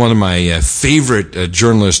with one of my favorite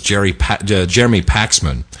journalists, Jeremy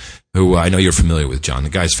Paxman, who I know you're familiar with, John. The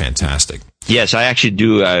guy's fantastic. Yes, I actually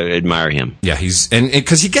do admire him. Yeah,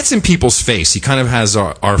 because he gets in people's face. He kind of has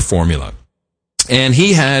our formula. And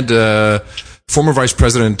he had former Vice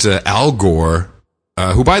President Al Gore,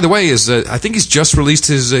 who, by the way, is I think he's just released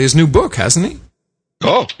his new book, hasn't he?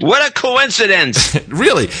 Oh, what a coincidence!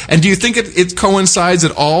 Really? And do you think it coincides at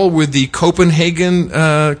all with the Copenhagen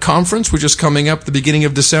conference, which is coming up the beginning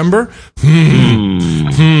of December?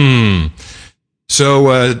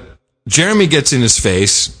 So Jeremy gets in his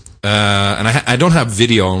face, and I don't have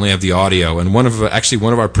video, I only have the audio. And one of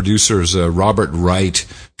our producers, Robert Wright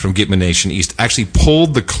from Gitmo Nation East, actually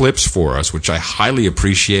pulled the clips for us, which I highly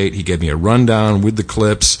appreciate. He gave me a rundown with the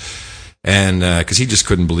clips. And because he just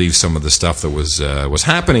couldn't believe some of the stuff that was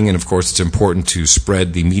happening, and of course it's important to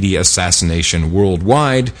spread the media assassination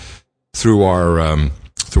worldwide through our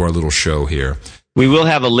little show here. We will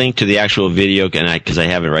have a link to the actual video, because I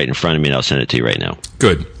have it right in front of me, and I'll send it to you right now.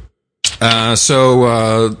 Good.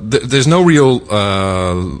 So there's no real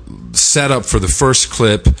setup for the first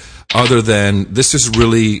clip, other than this is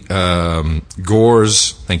really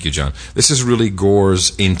Gore's. Thank you, John. This is really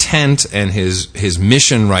Gore's intent and his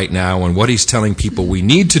mission right now, and what he's telling people we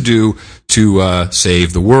need to do to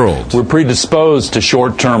save the world. We're predisposed to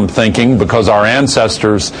short-term thinking because our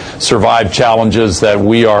ancestors survived challenges that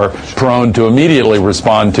we are prone to immediately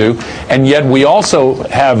respond to, and yet we also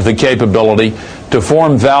have the capability to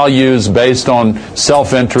form values based on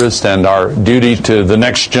self-interest and our duty to the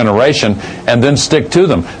next generation, and then stick to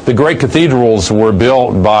them. The great cathedrals were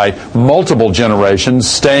built by multiple generations,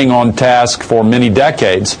 staying on task for many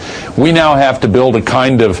decades. We now have to build a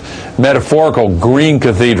kind of metaphorical green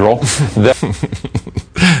cathedral.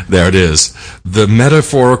 There it is. The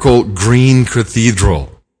metaphorical green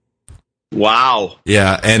cathedral. Wow.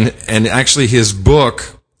 Yeah, and actually his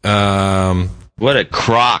book... what a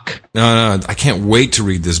crock! No, I can't wait to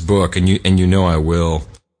read this book, and you know I will.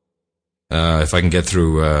 If I can get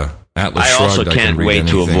through Atlas Shrugged, I also can't wait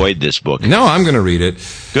to avoid this book. No, I'm going to read it.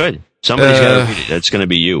 Good. Somebody's got to read it. That's going to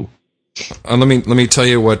be you. Let me tell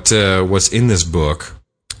you what's in this book.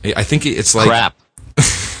 I think it's like crap.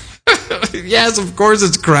 Yes, of course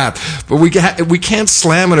it's crap, but we can't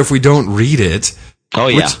slam it if we don't read it. Oh,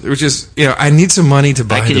 yeah. Which is, I need some money to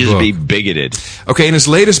buy the book. I can just be bigoted. Okay, in his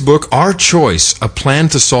latest book, Our Choice, A Plan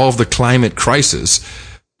to Solve the Climate Crisis,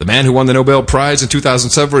 the man who won the Nobel Prize in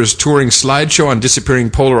 2007 for his touring slideshow on disappearing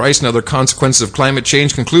polar ice and other consequences of climate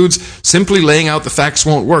change concludes, simply laying out the facts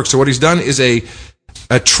won't work. So what he's done is a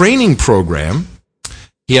training program.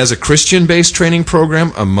 He has a Christian-based training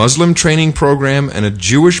program, a Muslim training program, and a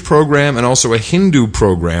Jewish program, and also a Hindu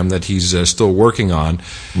program that he's still working on.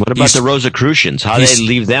 What about the Rosicrucians? How do they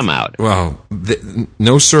leave them out? Well,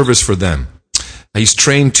 no service for them. He's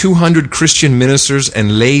trained 200 Christian ministers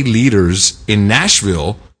and lay leaders in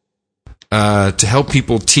Nashville to help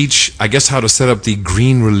people teach, I guess, how to set up the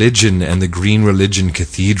Green Religion and the Green Religion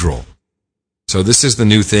Cathedral. So this is the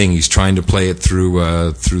new thing. He's trying to play it through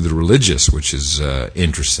the religious, which is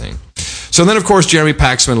interesting. So then, of course, Jeremy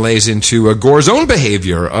Paxman lays into Gore's own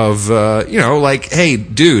behavior of, like, hey,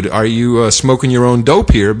 dude, are you smoking your own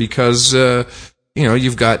dope here? Because,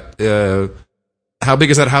 you've got, how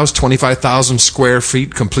big is that house? 25,000 square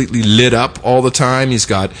feet, completely lit up all the time. He's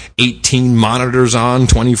got 18 monitors on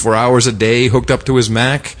 24 hours a day hooked up to his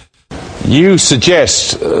Mac. You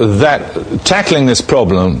suggest that tackling this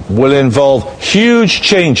problem will involve huge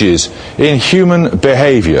changes in human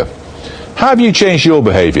behavior. How have you changed your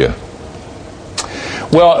behavior?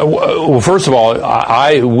 Well, first of all,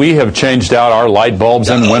 we have changed out our light bulbs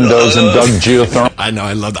and windows and dug geothermal. I know,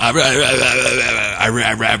 I love that.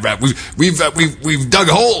 We've dug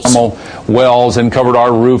holes. Wells and covered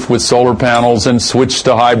our roof with solar panels and switched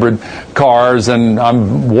to hybrid cars, and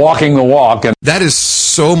I'm walking the walk. And that is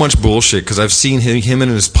so much bullshit, because I've seen him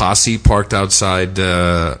and his posse parked outside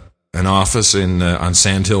an office on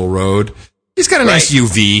Sand Hill Road. He's got an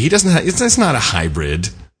SUV. He doesn't have, it's not a hybrid.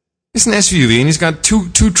 It's an SUV, and he's got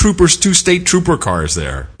two state trooper cars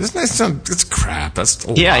there. It's crap. That's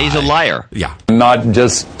a lie. He's a liar. Yeah. Not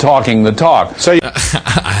just talking the talk. So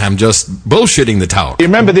I'm just bullshitting the talk. You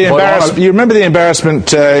remember the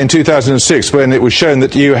embarrassment in 2006 when it was shown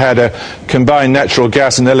that you had a combined natural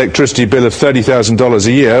gas and electricity bill of $30,000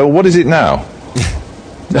 a year. What is it now?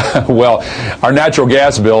 Well, our natural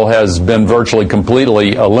gas bill has been virtually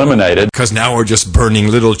completely eliminated. Because now we're just burning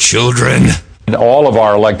little children. All of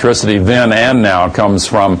our electricity then and now comes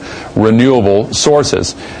from renewable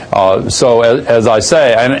sources. So as I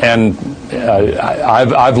say, and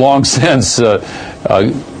I've long since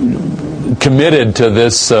committed to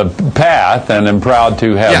this path, and am proud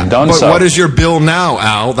to have done so. But what is your bill now,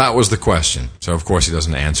 Al? That was the question. So of course he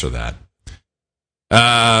doesn't answer that.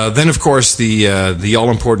 Then, of course, the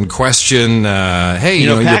all-important question. Hey,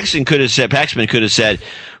 Paxman could have said,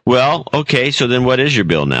 well, okay, so then what is your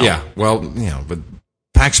bill now? Yeah, well, but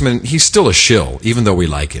Paxman, he's still a shill, even though we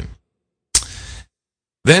like him.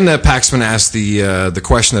 Then Paxman asked the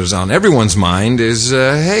question that is on everyone's mind is,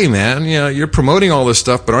 hey, man, you're promoting all this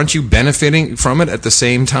stuff, but aren't you benefiting from it at the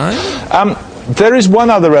same time? There is one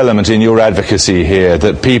other element in your advocacy here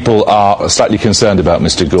that people are slightly concerned about,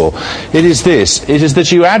 Mr. Gore. It is this. It is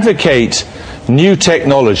that you advocate new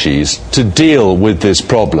technologies to deal with this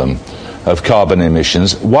problem of carbon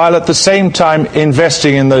emissions, while at the same time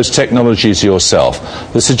investing in those technologies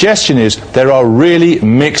yourself. The suggestion is there are really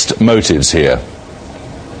mixed motives here.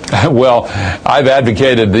 Well, I've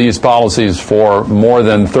advocated these policies for more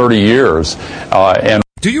than 30 years, and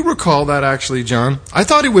do you recall that, actually, John? I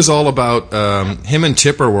thought it was all about, him and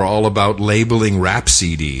Tipper were all about labeling rap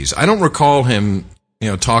CDs. I don't recall him,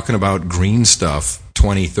 talking about green stuff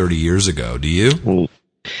 20, 30 years ago. Do you? Well,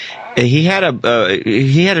 he had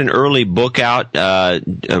an early book out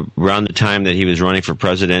around the time that he was running for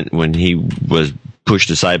president, when he was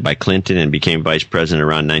pushed aside by Clinton and became vice president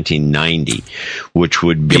around 1990, which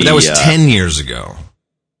would be... Yeah, but that was 10 years ago.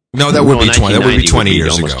 No, that would be 20. That would be 20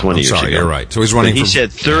 years ago. 20 years ago. You're right. So he's running. He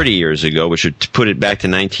said 30 years ago, which would put it back to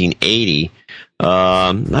 1980.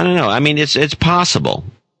 I don't know. I mean, it's possible,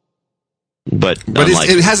 but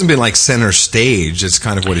it hasn't been like center stage. It's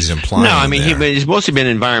kind of what he's implying. No, I mean he's mostly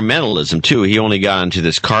been environmentalism too. He only got into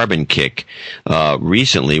this carbon kick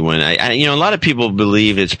recently. When a lot of people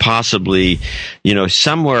believe it's possibly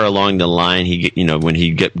somewhere along the line when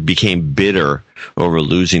he became bitter over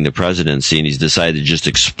losing the presidency, and he's decided to just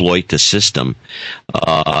exploit the system.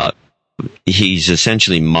 He's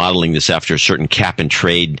essentially modeling this after a certain cap and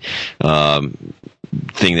trade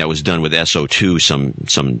thing that was done with SO2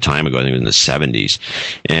 some time ago. I think it was in the 70s.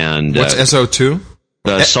 And what's SO2?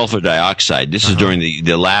 Sulfur dioxide. This is during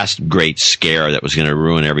the last great scare that was going to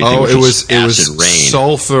ruin everything. Oh, it was rain.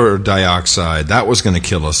 sulfur dioxide. That was going to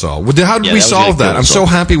kill us all. How did we solve that? I'm so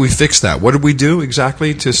happy we fixed that. What did we do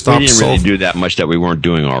exactly to stop? We didn't really do that much that we weren't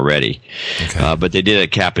doing already. Okay. But they did a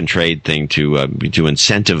cap and trade thing to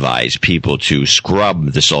incentivize people to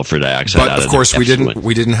scrub the sulfur dioxide. But of course, we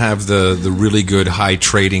didn't have the really good high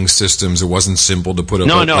trading systems. It wasn't simple to put up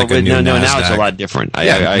no. Now it's a lot different.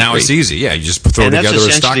 Now it's easy. Yeah, you just throw together.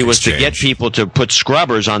 Essentially was to get people to put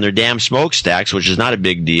scrubbers on their damn smokestacks, which is not a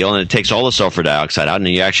big deal, and it takes all the sulfur dioxide out, and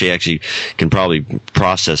you actually can probably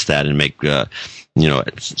process that and make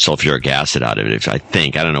sulfuric acid out of it. I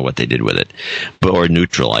don't know what they did with it, or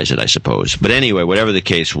neutralize it, I suppose. But anyway, whatever the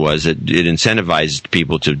case was, it incentivized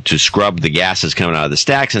people to scrub the gases coming out of the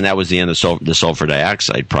stacks, and that was the end of the sulfur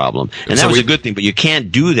dioxide problem. And that was a good thing, but you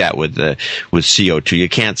can't do that with CO2. You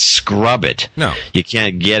can't scrub it. No, you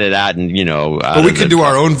can't get it out, and But we could do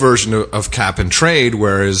our own version of cap and trade,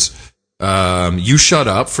 whereas you shut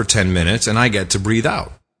up for 10 minutes and I get to breathe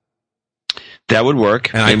out. That would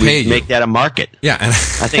work. And I pay you. Make that a market. Yeah. And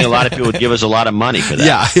I think a lot of people would give us a lot of money for that.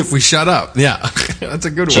 Yeah, if we shut up. Yeah. That's a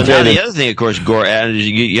good one. So now the other thing, of course, Gore,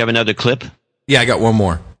 you have another clip? Yeah, I got one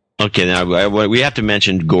more. Okay, now we have to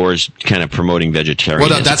mention Gore's kind of promoting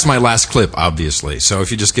vegetarianism. Well, that's my last clip, obviously. So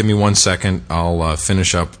if you just give me 1 second, I'll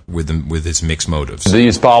finish up with his mixed motives.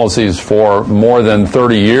 These policies for more than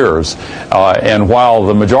 30 years. And while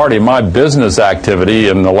the majority of my business activity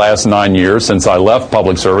in the last 9 years since I left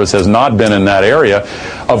public service has not been in that area,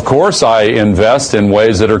 of course I invest in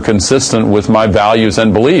ways that are consistent with my values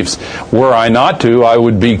and beliefs. Were I not to, I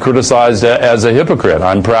would be criticized as a hypocrite.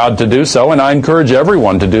 I'm proud to do so, and I encourage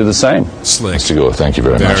everyone to do the same. Slick. Mr. Gore, thank you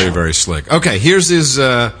very much. Very, very slick. Okay, here's his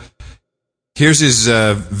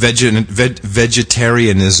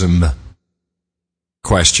vegetarianism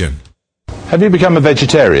question. Have you become a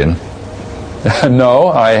vegetarian? No,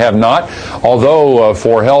 I have not. Although,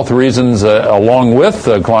 for health reasons, along with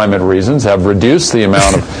climate reasons, have reduced the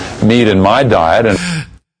amount of meat in my diet. And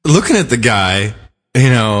looking at the guy,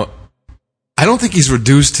 I don't think he's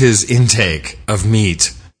reduced his intake of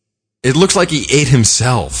meat. It looks like he ate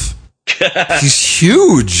himself. He's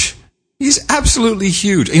huge. He's absolutely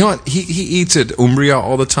huge. You know what? He eats at Umbria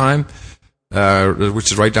all the time,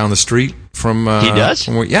 which is right down the street from. He does?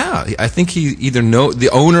 Yeah, I think he either the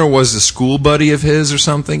owner was a school buddy of his or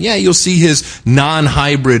something. Yeah, you'll see his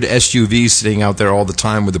non-hybrid SUV sitting out there all the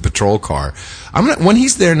time with a patrol car. When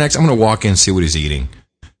he's there next, I'm gonna walk in and see what he's eating.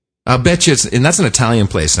 I'll bet you and that's an Italian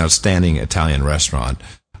place, an outstanding Italian restaurant.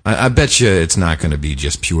 I bet you it's not going to be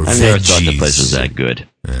just pure veggies. I never thought the place was that good.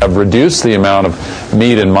 Yeah. I've reduced the amount of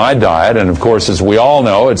meat in my diet, and of course, as we all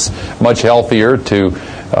know, it's much healthier to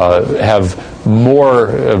have more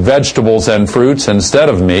vegetables and fruits instead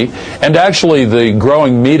of meat. And actually, the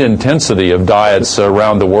growing meat intensity of diets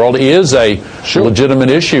around the world is a legitimate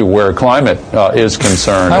issue where climate is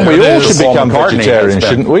concerned. And we all should become vegetarians,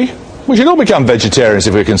 shouldn't we? We should all become vegetarians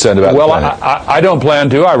if we're concerned about the planet. Well, I don't plan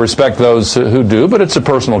to. I respect those who do, but it's a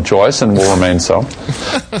personal choice and will remain so.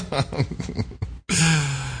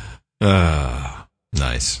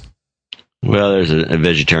 Nice. Well, there's a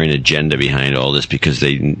vegetarian agenda behind all this because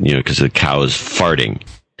because the cow is farting.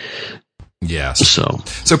 Yes. So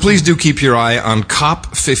please do keep your eye on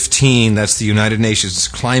COP15. That's the United Nations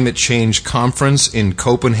Climate Change Conference in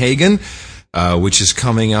Copenhagen. Which is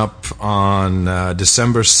coming up on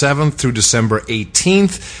December 7th through December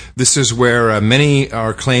 18th. This is where many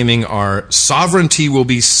are claiming our sovereignty will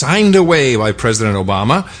be signed away by President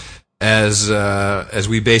Obama as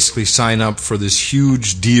we basically sign up for this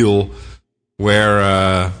huge deal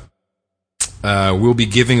where we'll be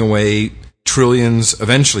giving away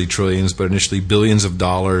eventually trillions, but initially billions of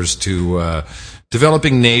dollars to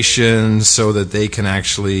developing nations so that they can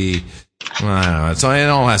actually... I don't know. It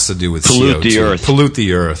all has to do with pollute CO2. The earth. Pollute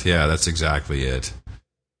the earth. Yeah, that's exactly it.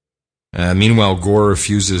 Meanwhile, Gore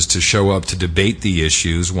refuses to show up to debate the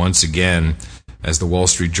issues once again, as the Wall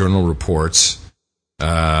Street Journal reports.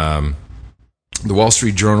 The Wall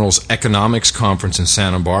Street Journal's economics conference in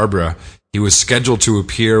Santa Barbara, he was scheduled to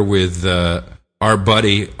appear with our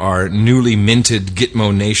buddy, our newly minted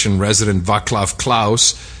Gitmo Nation resident Václav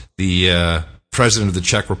Klaus, the president of the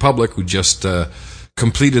Czech Republic, who just...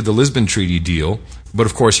 completed the Lisbon Treaty deal, but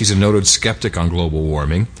of course he's a noted skeptic on global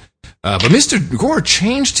warming. But Mr. Gore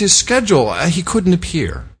changed his schedule. He couldn't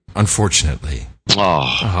appear, unfortunately.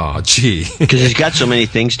 Oh, gee. Because he's got so many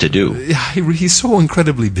things to do. Yeah, he's so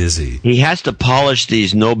incredibly busy. He has to polish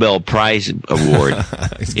these Nobel Prize award.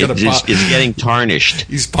 It's getting tarnished.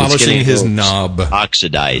 He's polishing his knob.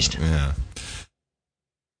 Oxidized. Yeah.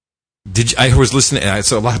 I was listening,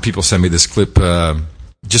 so a lot of people sent me this clip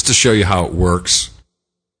just to show you how it works.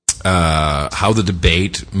 How the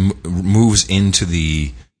debate moves into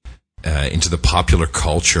the popular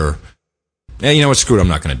culture. Yeah, you know what? Screw it. I'm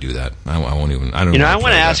not going to do that. I won't even. I don't. I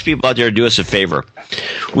want to ask people out there to do us a favor.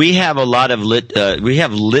 We have a lot of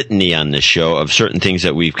litany on this show of certain things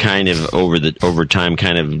that we've kind of over time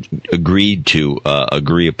kind of agree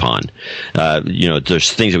upon.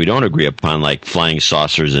 There's things that we don't agree upon, like flying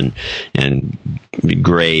saucers and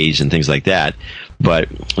grays and things like that. But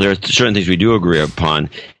there are certain things we do agree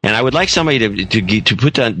upon, and I would like somebody to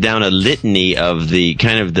put down a litany of the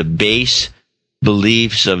kind of the base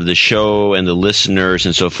beliefs of the show and the listeners,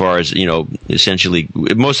 and so far as, essentially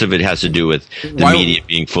most of it has to do with the media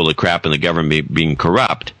being full of crap and the government being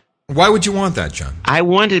corrupt. Why would you want that, John? I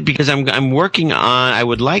want it because I'm working on. I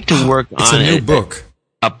would like to work it's on a new book,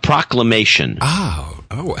 a proclamation. Oh,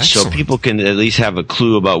 excellent. So people can at least have a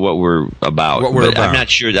clue about what we're about. I'm not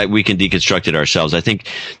sure that we can deconstruct it ourselves. I think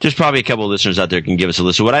there's probably a couple of listeners out there who can give us a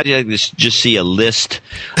list. So what I'd like is just see a list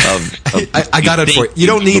of I got it for you. You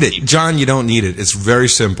don't need it, John. You don't need it. It's very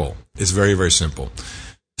simple. It's very, very simple.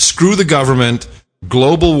 Screw the government.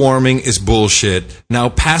 Global warming is bullshit. Now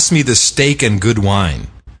pass me the steak and good wine.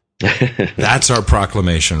 That's our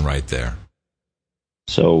proclamation right there.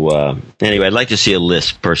 So anyway, I'd like to see a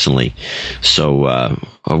list personally, so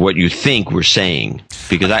of what you think we're saying,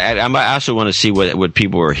 because I also want to see what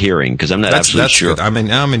people are hearing, because I'm not absolutely sure. Good. I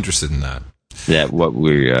mean, I'm interested in that. That what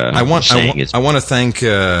we're saying I want to thank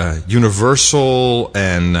Universal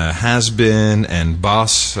and Has-Been and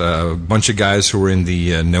Boss, a bunch of guys who were in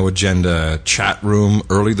the No Agenda chat room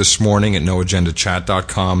early this morning at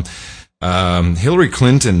noagendachat.com. Hillary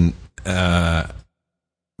Clinton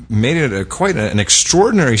made it quite an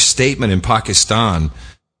extraordinary statement in Pakistan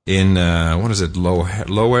in, what is it,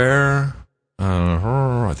 Lower?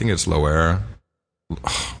 I think it's Lower.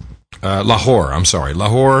 Lahore, I'm sorry.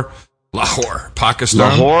 Lahore,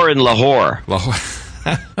 Pakistan. Lahore.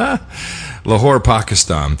 Lahore,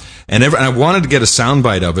 Pakistan. And I wanted to get a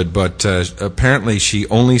soundbite of it, but apparently she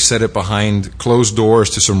only said it behind closed doors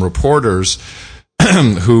to some reporters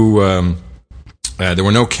who... there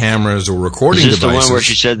were no cameras or recording devices. Is this the one where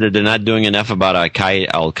she said that they're not doing enough about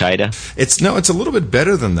Al-Qaeda? It's a little bit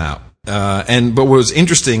better than that. But what was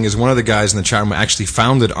interesting is one of the guys in the chat room actually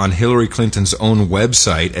found it on Hillary Clinton's own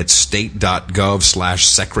website at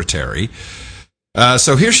state.gov/secretary.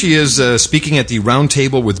 So here she is speaking at the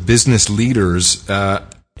roundtable with business leaders. So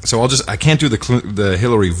I can't do the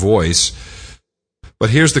Hillary voice. But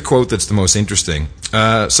here's the quote that's the most interesting.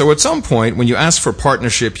 So at some point, when you ask for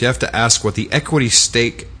partnership, you have to ask what the equity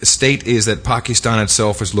state is that Pakistan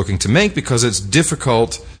itself is looking to make, because it's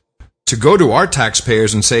difficult to go to our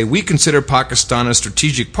taxpayers and say, we consider Pakistan a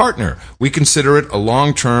strategic partner. We consider it a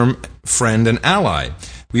long-term friend and ally.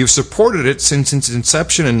 We have supported it since its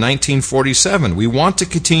inception in 1947. We want to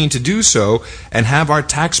continue to do so and have our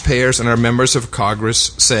taxpayers and our members of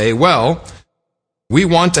Congress say, well... we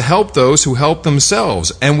want to help those who help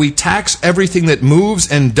themselves, and we tax everything that moves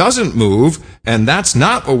and doesn't move, and that's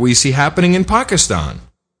not what we see happening in Pakistan.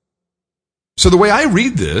 So the way I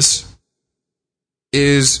read this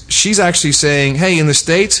is she's actually saying, hey, in the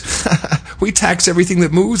States, we tax everything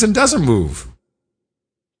that moves and doesn't move.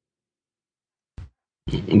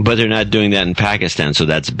 But they're not doing that in Pakistan, so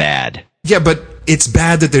that's bad. Yeah, but it's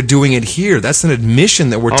bad that they're doing it here. That's an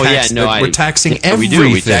admission that we're taxing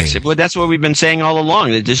everything. We tax it. Well, that's what we've been saying all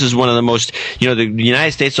along. That this is one of the most, the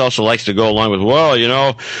United States also likes to go along with,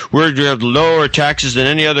 we're have lower taxes than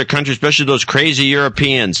any other country, especially those crazy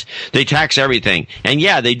Europeans. They tax everything. And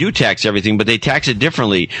yeah, they do tax everything, but they tax it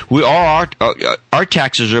differently. Our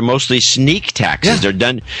taxes are mostly sneak taxes. Yeah. They're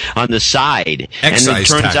done on the side. Excise and it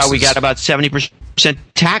turns taxes. out we got about 70%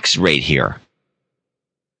 tax rate here.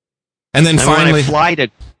 And then finally,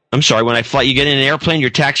 when I fly, you get in an airplane, you're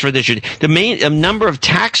taxed for this. The main number of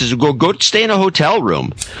taxes go stay in a hotel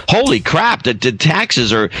room. Holy crap! The taxes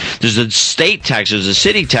there's the state tax, there's the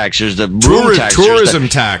city tax, there's the room tax, tourism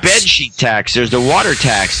tax, bed sheet tax, there's the water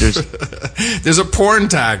tax, there's a porn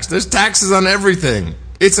tax, there's taxes on everything.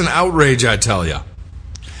 It's an outrage, I tell you.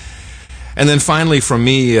 And then finally, from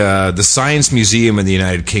me, the Science Museum in the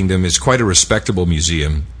United Kingdom is quite a respectable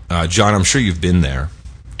museum. John, I'm sure you've been there.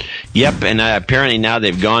 Yep, and apparently now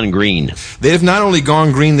they've gone green. They have not only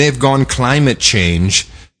gone green, they've gone climate change.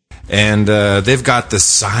 And they've got the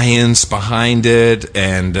science behind it.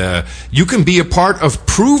 And you can be a part of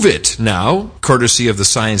Prove It now, courtesy of the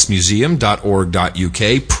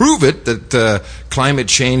sciencemuseum.org.uk. Prove it that climate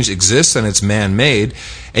change exists and it's man-made.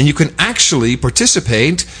 And you can actually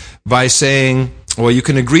participate by saying... well, you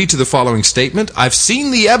can agree to the following statement. I've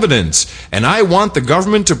seen the evidence, and I want the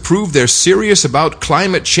government to prove they're serious about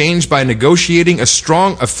climate change by negotiating a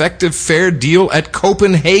strong, effective, fair deal at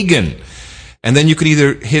Copenhagen. And then you could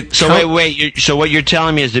either hit... So wait. So what you're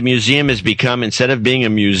telling me is the museum has become, instead of being a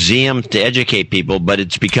museum to educate people, but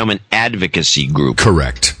it's become an advocacy group.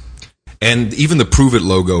 Correct. And even the Prove It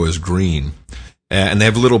logo is green. And they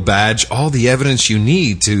have a little badge, all the evidence you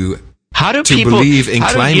need to How do to people believe in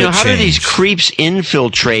climate change. How do these creeps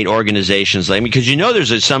infiltrate organizations? Because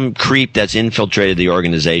there's some creep that's infiltrated the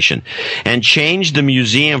organization and changed the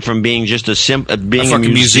museum from being just a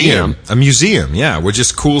museum. A museum, yeah, with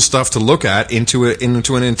just cool stuff to look at into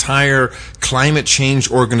an entire climate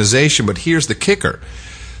change organization. But here's the kicker.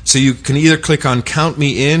 So you can either click on count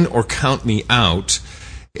me in or count me out.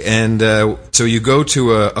 And so you go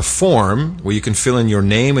to a form where you can fill in your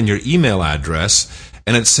name and your email address.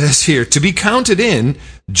 And it says here, to be counted in,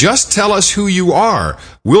 just tell us who you are.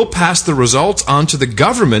 We'll pass the results on to the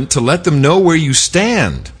government to let them know where you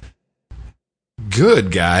stand.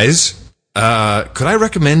 Good, guys. Could I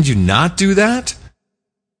recommend you not do that?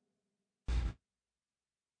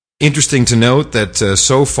 Interesting to note that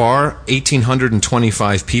so far,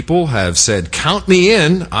 1,825 people have said, count me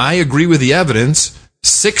in. I agree with the evidence.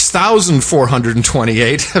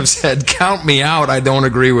 6,428 have said, count me out. I don't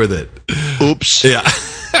agree with it. Oops. Yeah.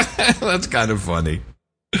 That's kind of funny.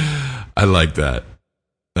 I like that.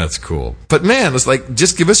 That's cool. But man, it's like,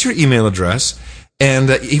 just give us your email address. And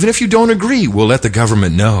even if you don't agree, we'll let the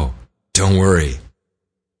government know. Don't worry.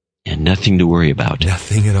 And nothing to worry about.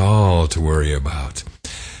 Nothing at all to worry about.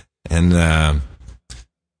 And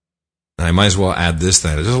I might as well add this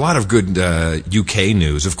then. There's a lot of good UK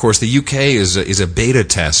news. Of course, the UK is a beta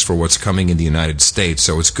test for what's coming in the United States,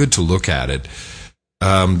 so it's good to look at it.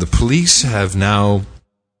 The police have now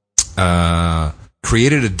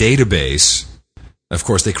created a database. Of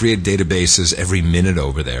course, they create databases every minute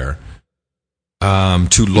over there. To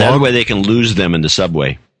log. That way they can lose them in the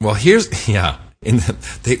subway. Well, oops,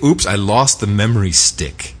 I lost the memory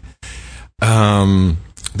stick.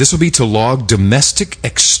 This will be to log domestic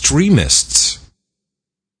extremists.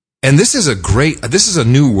 And this is a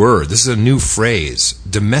new word. This is a new phrase.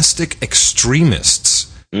 Domestic extremists.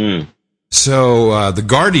 Mm. So, The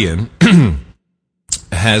Guardian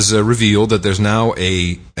has revealed that there's now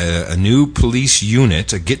a new police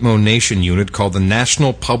unit, a Gitmo Nation unit called the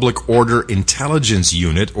National Public Order Intelligence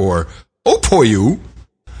Unit, or OPOU.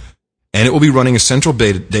 And it will be running a central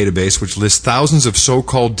database which lists thousands of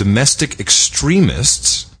so-called domestic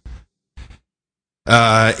extremists.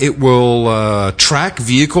 It will track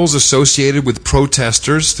vehicles associated with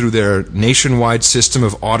protesters through their nationwide system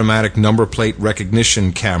of automatic number plate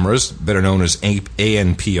recognition cameras, better known as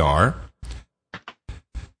ANPR.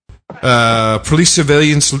 Police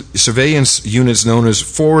surveillance units known as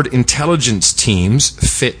Forward Intelligence Teams,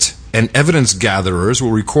 FIT, and evidence gatherers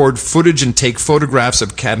will record footage and take photographs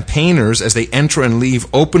of campaigners as they enter and leave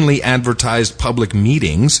openly advertised public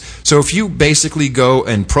meetings. So if you basically go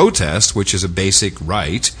and protest, which is a basic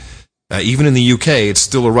right, even in the UK, it's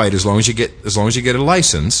still a right as long as you get a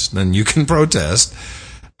license, then you can protest.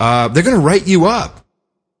 They're going to write you up.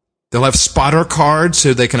 They'll have spotter cards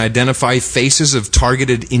so they can identify faces of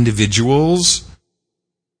targeted individuals.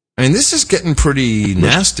 I mean, this is getting pretty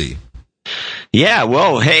nasty. Yeah,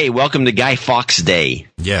 well, hey, welcome to Guy Fawkes Day.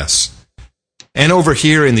 Yes. And over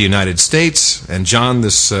here in the United States, and John,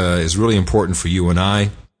 this is really important for you and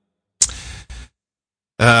I,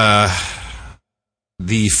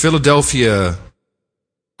 the Philadelphia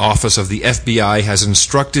office of the FBI has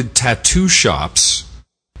instructed tattoo shops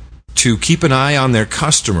to keep an eye on their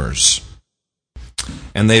customers.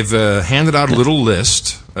 And they've handed out a little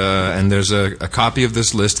list, and there's a copy of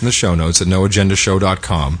this list in the show notes at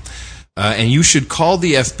noagendashow.com. And you should call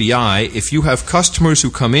the FBI if you have customers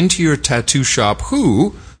who come into your tattoo shop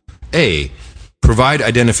who, A, provide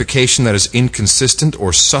identification that is inconsistent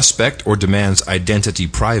or suspect or demands identity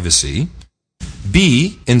privacy,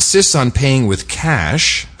 B, insists on paying with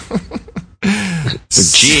cash.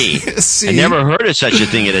 Gee, C, I never heard of such a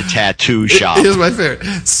thing at a tattoo shop. Here's my favorite.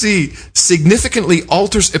 C, significantly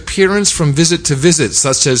alters appearance from visit to visit,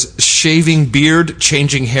 such as shaving beard,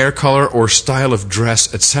 changing hair color, or style of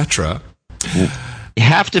dress, etc.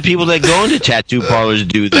 Half the people that go into tattoo parlors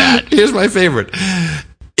do that. Here's my favorite.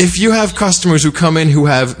 If you have customers who come in who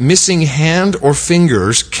have missing hand or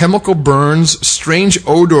fingers, chemical burns, strange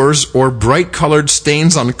odors, or bright-colored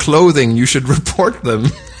stains on clothing, you should report them.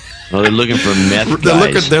 Well, they're looking for meth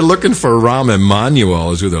guys. They're looking for Rahm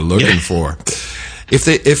Emanuel is who they're looking for.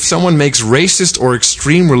 If someone makes racist or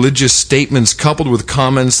extreme religious statements coupled with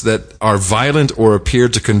comments that are violent or appear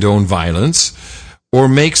to condone violence, or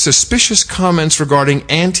make suspicious comments regarding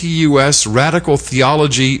anti-U.S. radical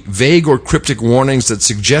theology, vague or cryptic warnings that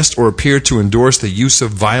suggest or appear to endorse the use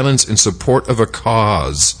of violence in support of a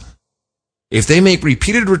cause. If they make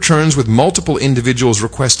repeated returns with multiple individuals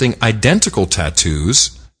requesting identical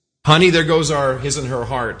tattoos, honey, there goes our his and her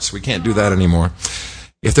hearts. We can't do that anymore.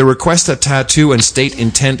 If they request a tattoo and state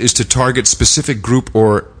intent is to target specific group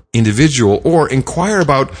or individual, or inquire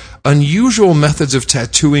about unusual methods of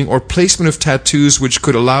tattooing or placement of tattoos which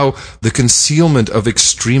could allow the concealment of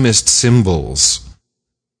extremist symbols.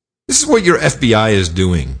 This is what your FBI is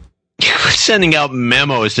doing. Sending out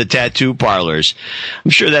memos to tattoo parlors.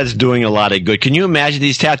 I'm sure that's doing a lot of good. Can you imagine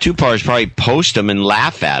these tattoo parlors probably post them and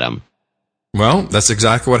laugh at them? Well, that's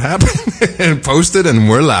exactly what happened. Posted, and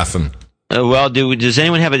we're laughing. Well, does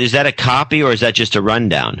anyone have it? Is that a copy or is that just a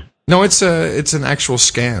rundown? No, it's an actual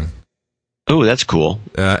scan. Oh, that's cool.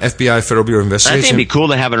 FBI, Federal Bureau of Investigation. I think it'd be cool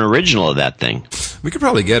to have an original of that thing. We could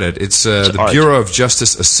probably get it. It's the art. Bureau of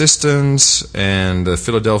Justice Assistance and the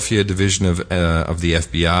Philadelphia Division of the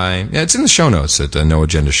FBI. Yeah, it's in the show notes at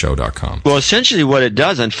noagendashow.com. Well, essentially what it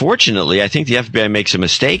does, unfortunately, I think the FBI makes a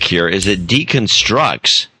mistake here, is it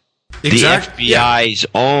deconstructs the FBI's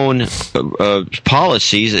own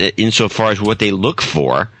policies insofar as what they look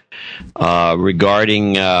for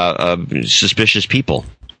regarding suspicious people.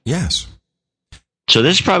 Yes. So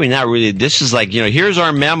this is probably not really. This is like, here's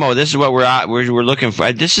our memo. This is what we're looking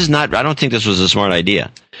for. This is not. I don't think this was a smart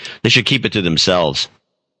idea. They should keep it to themselves.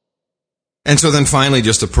 And so then finally,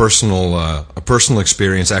 just a personal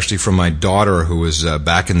experience, actually, from my daughter who was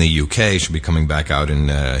back in the UK. She'll be coming back out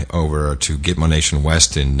over to Gitmo Nation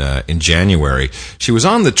West in January. She was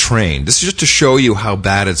on the train. This is just to show you how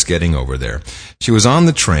bad it's getting over there. She was on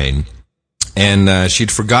the train, and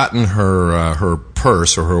she'd forgotten her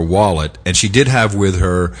purse or her wallet, and she did have with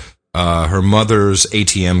her her mother's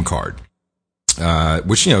ATM card.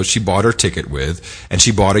 Which, she bought her ticket with, and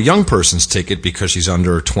she bought a young person's ticket because she's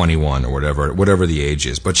under 21 or whatever the age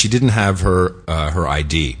is, but she didn't have her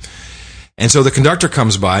ID. And so the conductor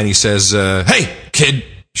comes by and he says, "Hey, kid,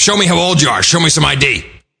 show me how old you are. Show me some ID."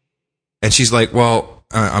 And she's like, "Well,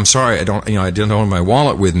 I'm sorry, I didn't have my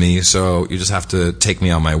wallet with me, so you just have to take me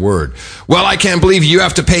on my word." "Well, I can't believe you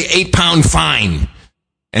have to pay £8 fine."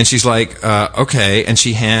 And she's like, okay. And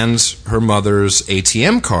she hands her mother's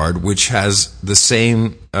ATM card, which has the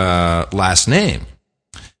same last name.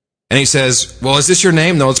 And he says, "Well, is this your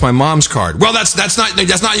name?" "No, it's my mom's card." "Well, that's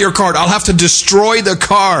not your card. I'll have to destroy the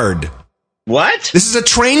card." What? This is a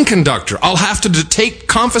train conductor. "I'll have to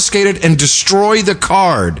confiscate it and destroy the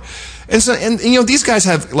card." And so, these guys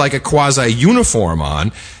have like a quasi uniform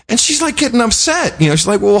on, and she's like getting upset. She's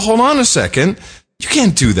like, "Well, hold on a second. You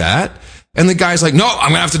can't do that." And the guy's like, "No,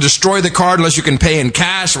 I'm going to have to destroy the card unless you can pay in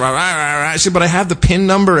cash." I said, "But I have the PIN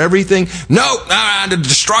number, everything." "No, I have to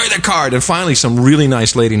destroy the card." And finally, some really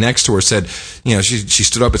nice lady next to her said, she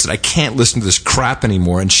stood up and said, "I can't listen to this crap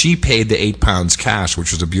anymore." And she paid the £8 cash,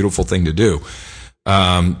 which was a beautiful thing to do.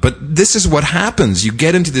 But this is what happens. You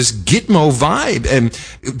get into this Gitmo vibe. And,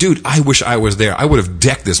 dude, I wish I was there. I would have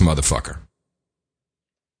decked this motherfucker.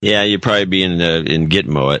 Yeah, you'd probably be in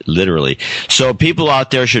Gitmo, literally. So people out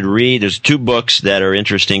there should read. There's 2 books that are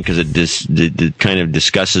interesting because it kind of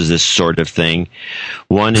discusses this sort of thing.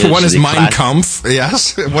 One is Mein Kampf,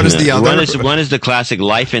 yes. What is the other? One is the classic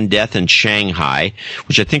Life and Death in Shanghai,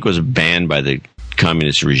 which I think was banned by the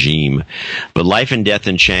communist regime. But Life and Death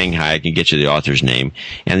in Shanghai, I can get you the author's name.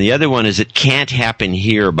 And the other one is It Can't Happen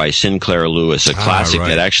Here by Sinclair Lewis, a classic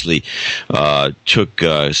that actually took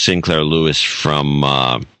Sinclair Lewis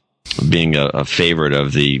from being a favorite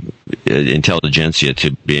of the intelligentsia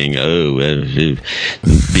to being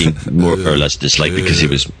more or less disliked because he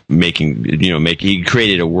was he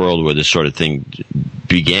created a world where this sort of thing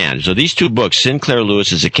began. So these 2 books, Sinclair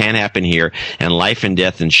Lewis's It Can't Happen Here and Life and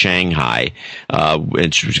Death in Shanghai,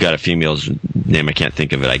 it's got a female's name, I can't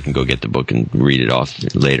think of it. I can go get the book and read it off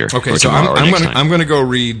later. Okay, so I'm going to go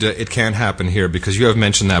read It Can't Happen Here because you have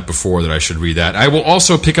mentioned that before that I should read that. I will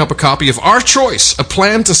also pick up a copy of Our Choice, A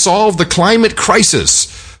Plan to Solve the Climate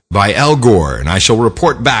Crisis by Al Gore, and I shall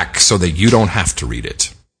report back so that you don't have to read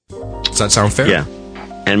it. Does that sound fair? Yeah.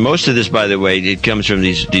 And most of this, by the way, it comes from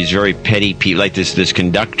these very petty people, like this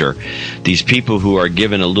conductor, these people who are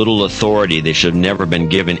given a little authority they should have never been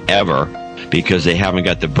given ever because they haven't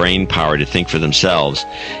got the brain power to think for themselves,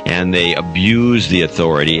 and they abuse the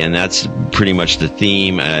authority, and that's pretty much the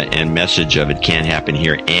theme and message of It Can't Happen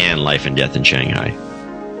Here and Life and Death in Shanghai.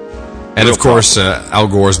 And of course, Al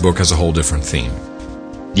Gore's book has a whole different theme.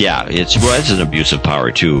 Yeah, it's an abuse of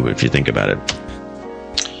power too, if you think about it.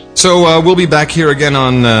 So we'll be back here again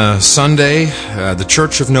on Sunday, the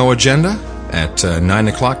Church of No Agenda, at 9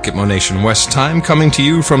 o'clock, Gitmo Nation West time, coming to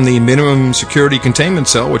you from the Minimum Security Containment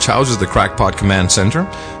Cell, which houses the Crackpot Command Center.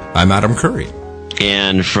 I'm Adam Curry.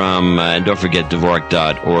 And from, don't forget,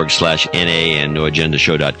 Dvorak.org/NA and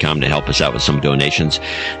NoAgendaShow.com to help us out with some donations.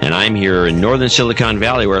 And I'm here in northern Silicon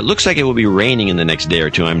Valley, where it looks like it will be raining in the next day or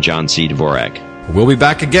 2. I'm John C. Dvorak. We'll be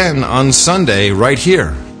back again on Sunday right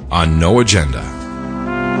here on No Agenda.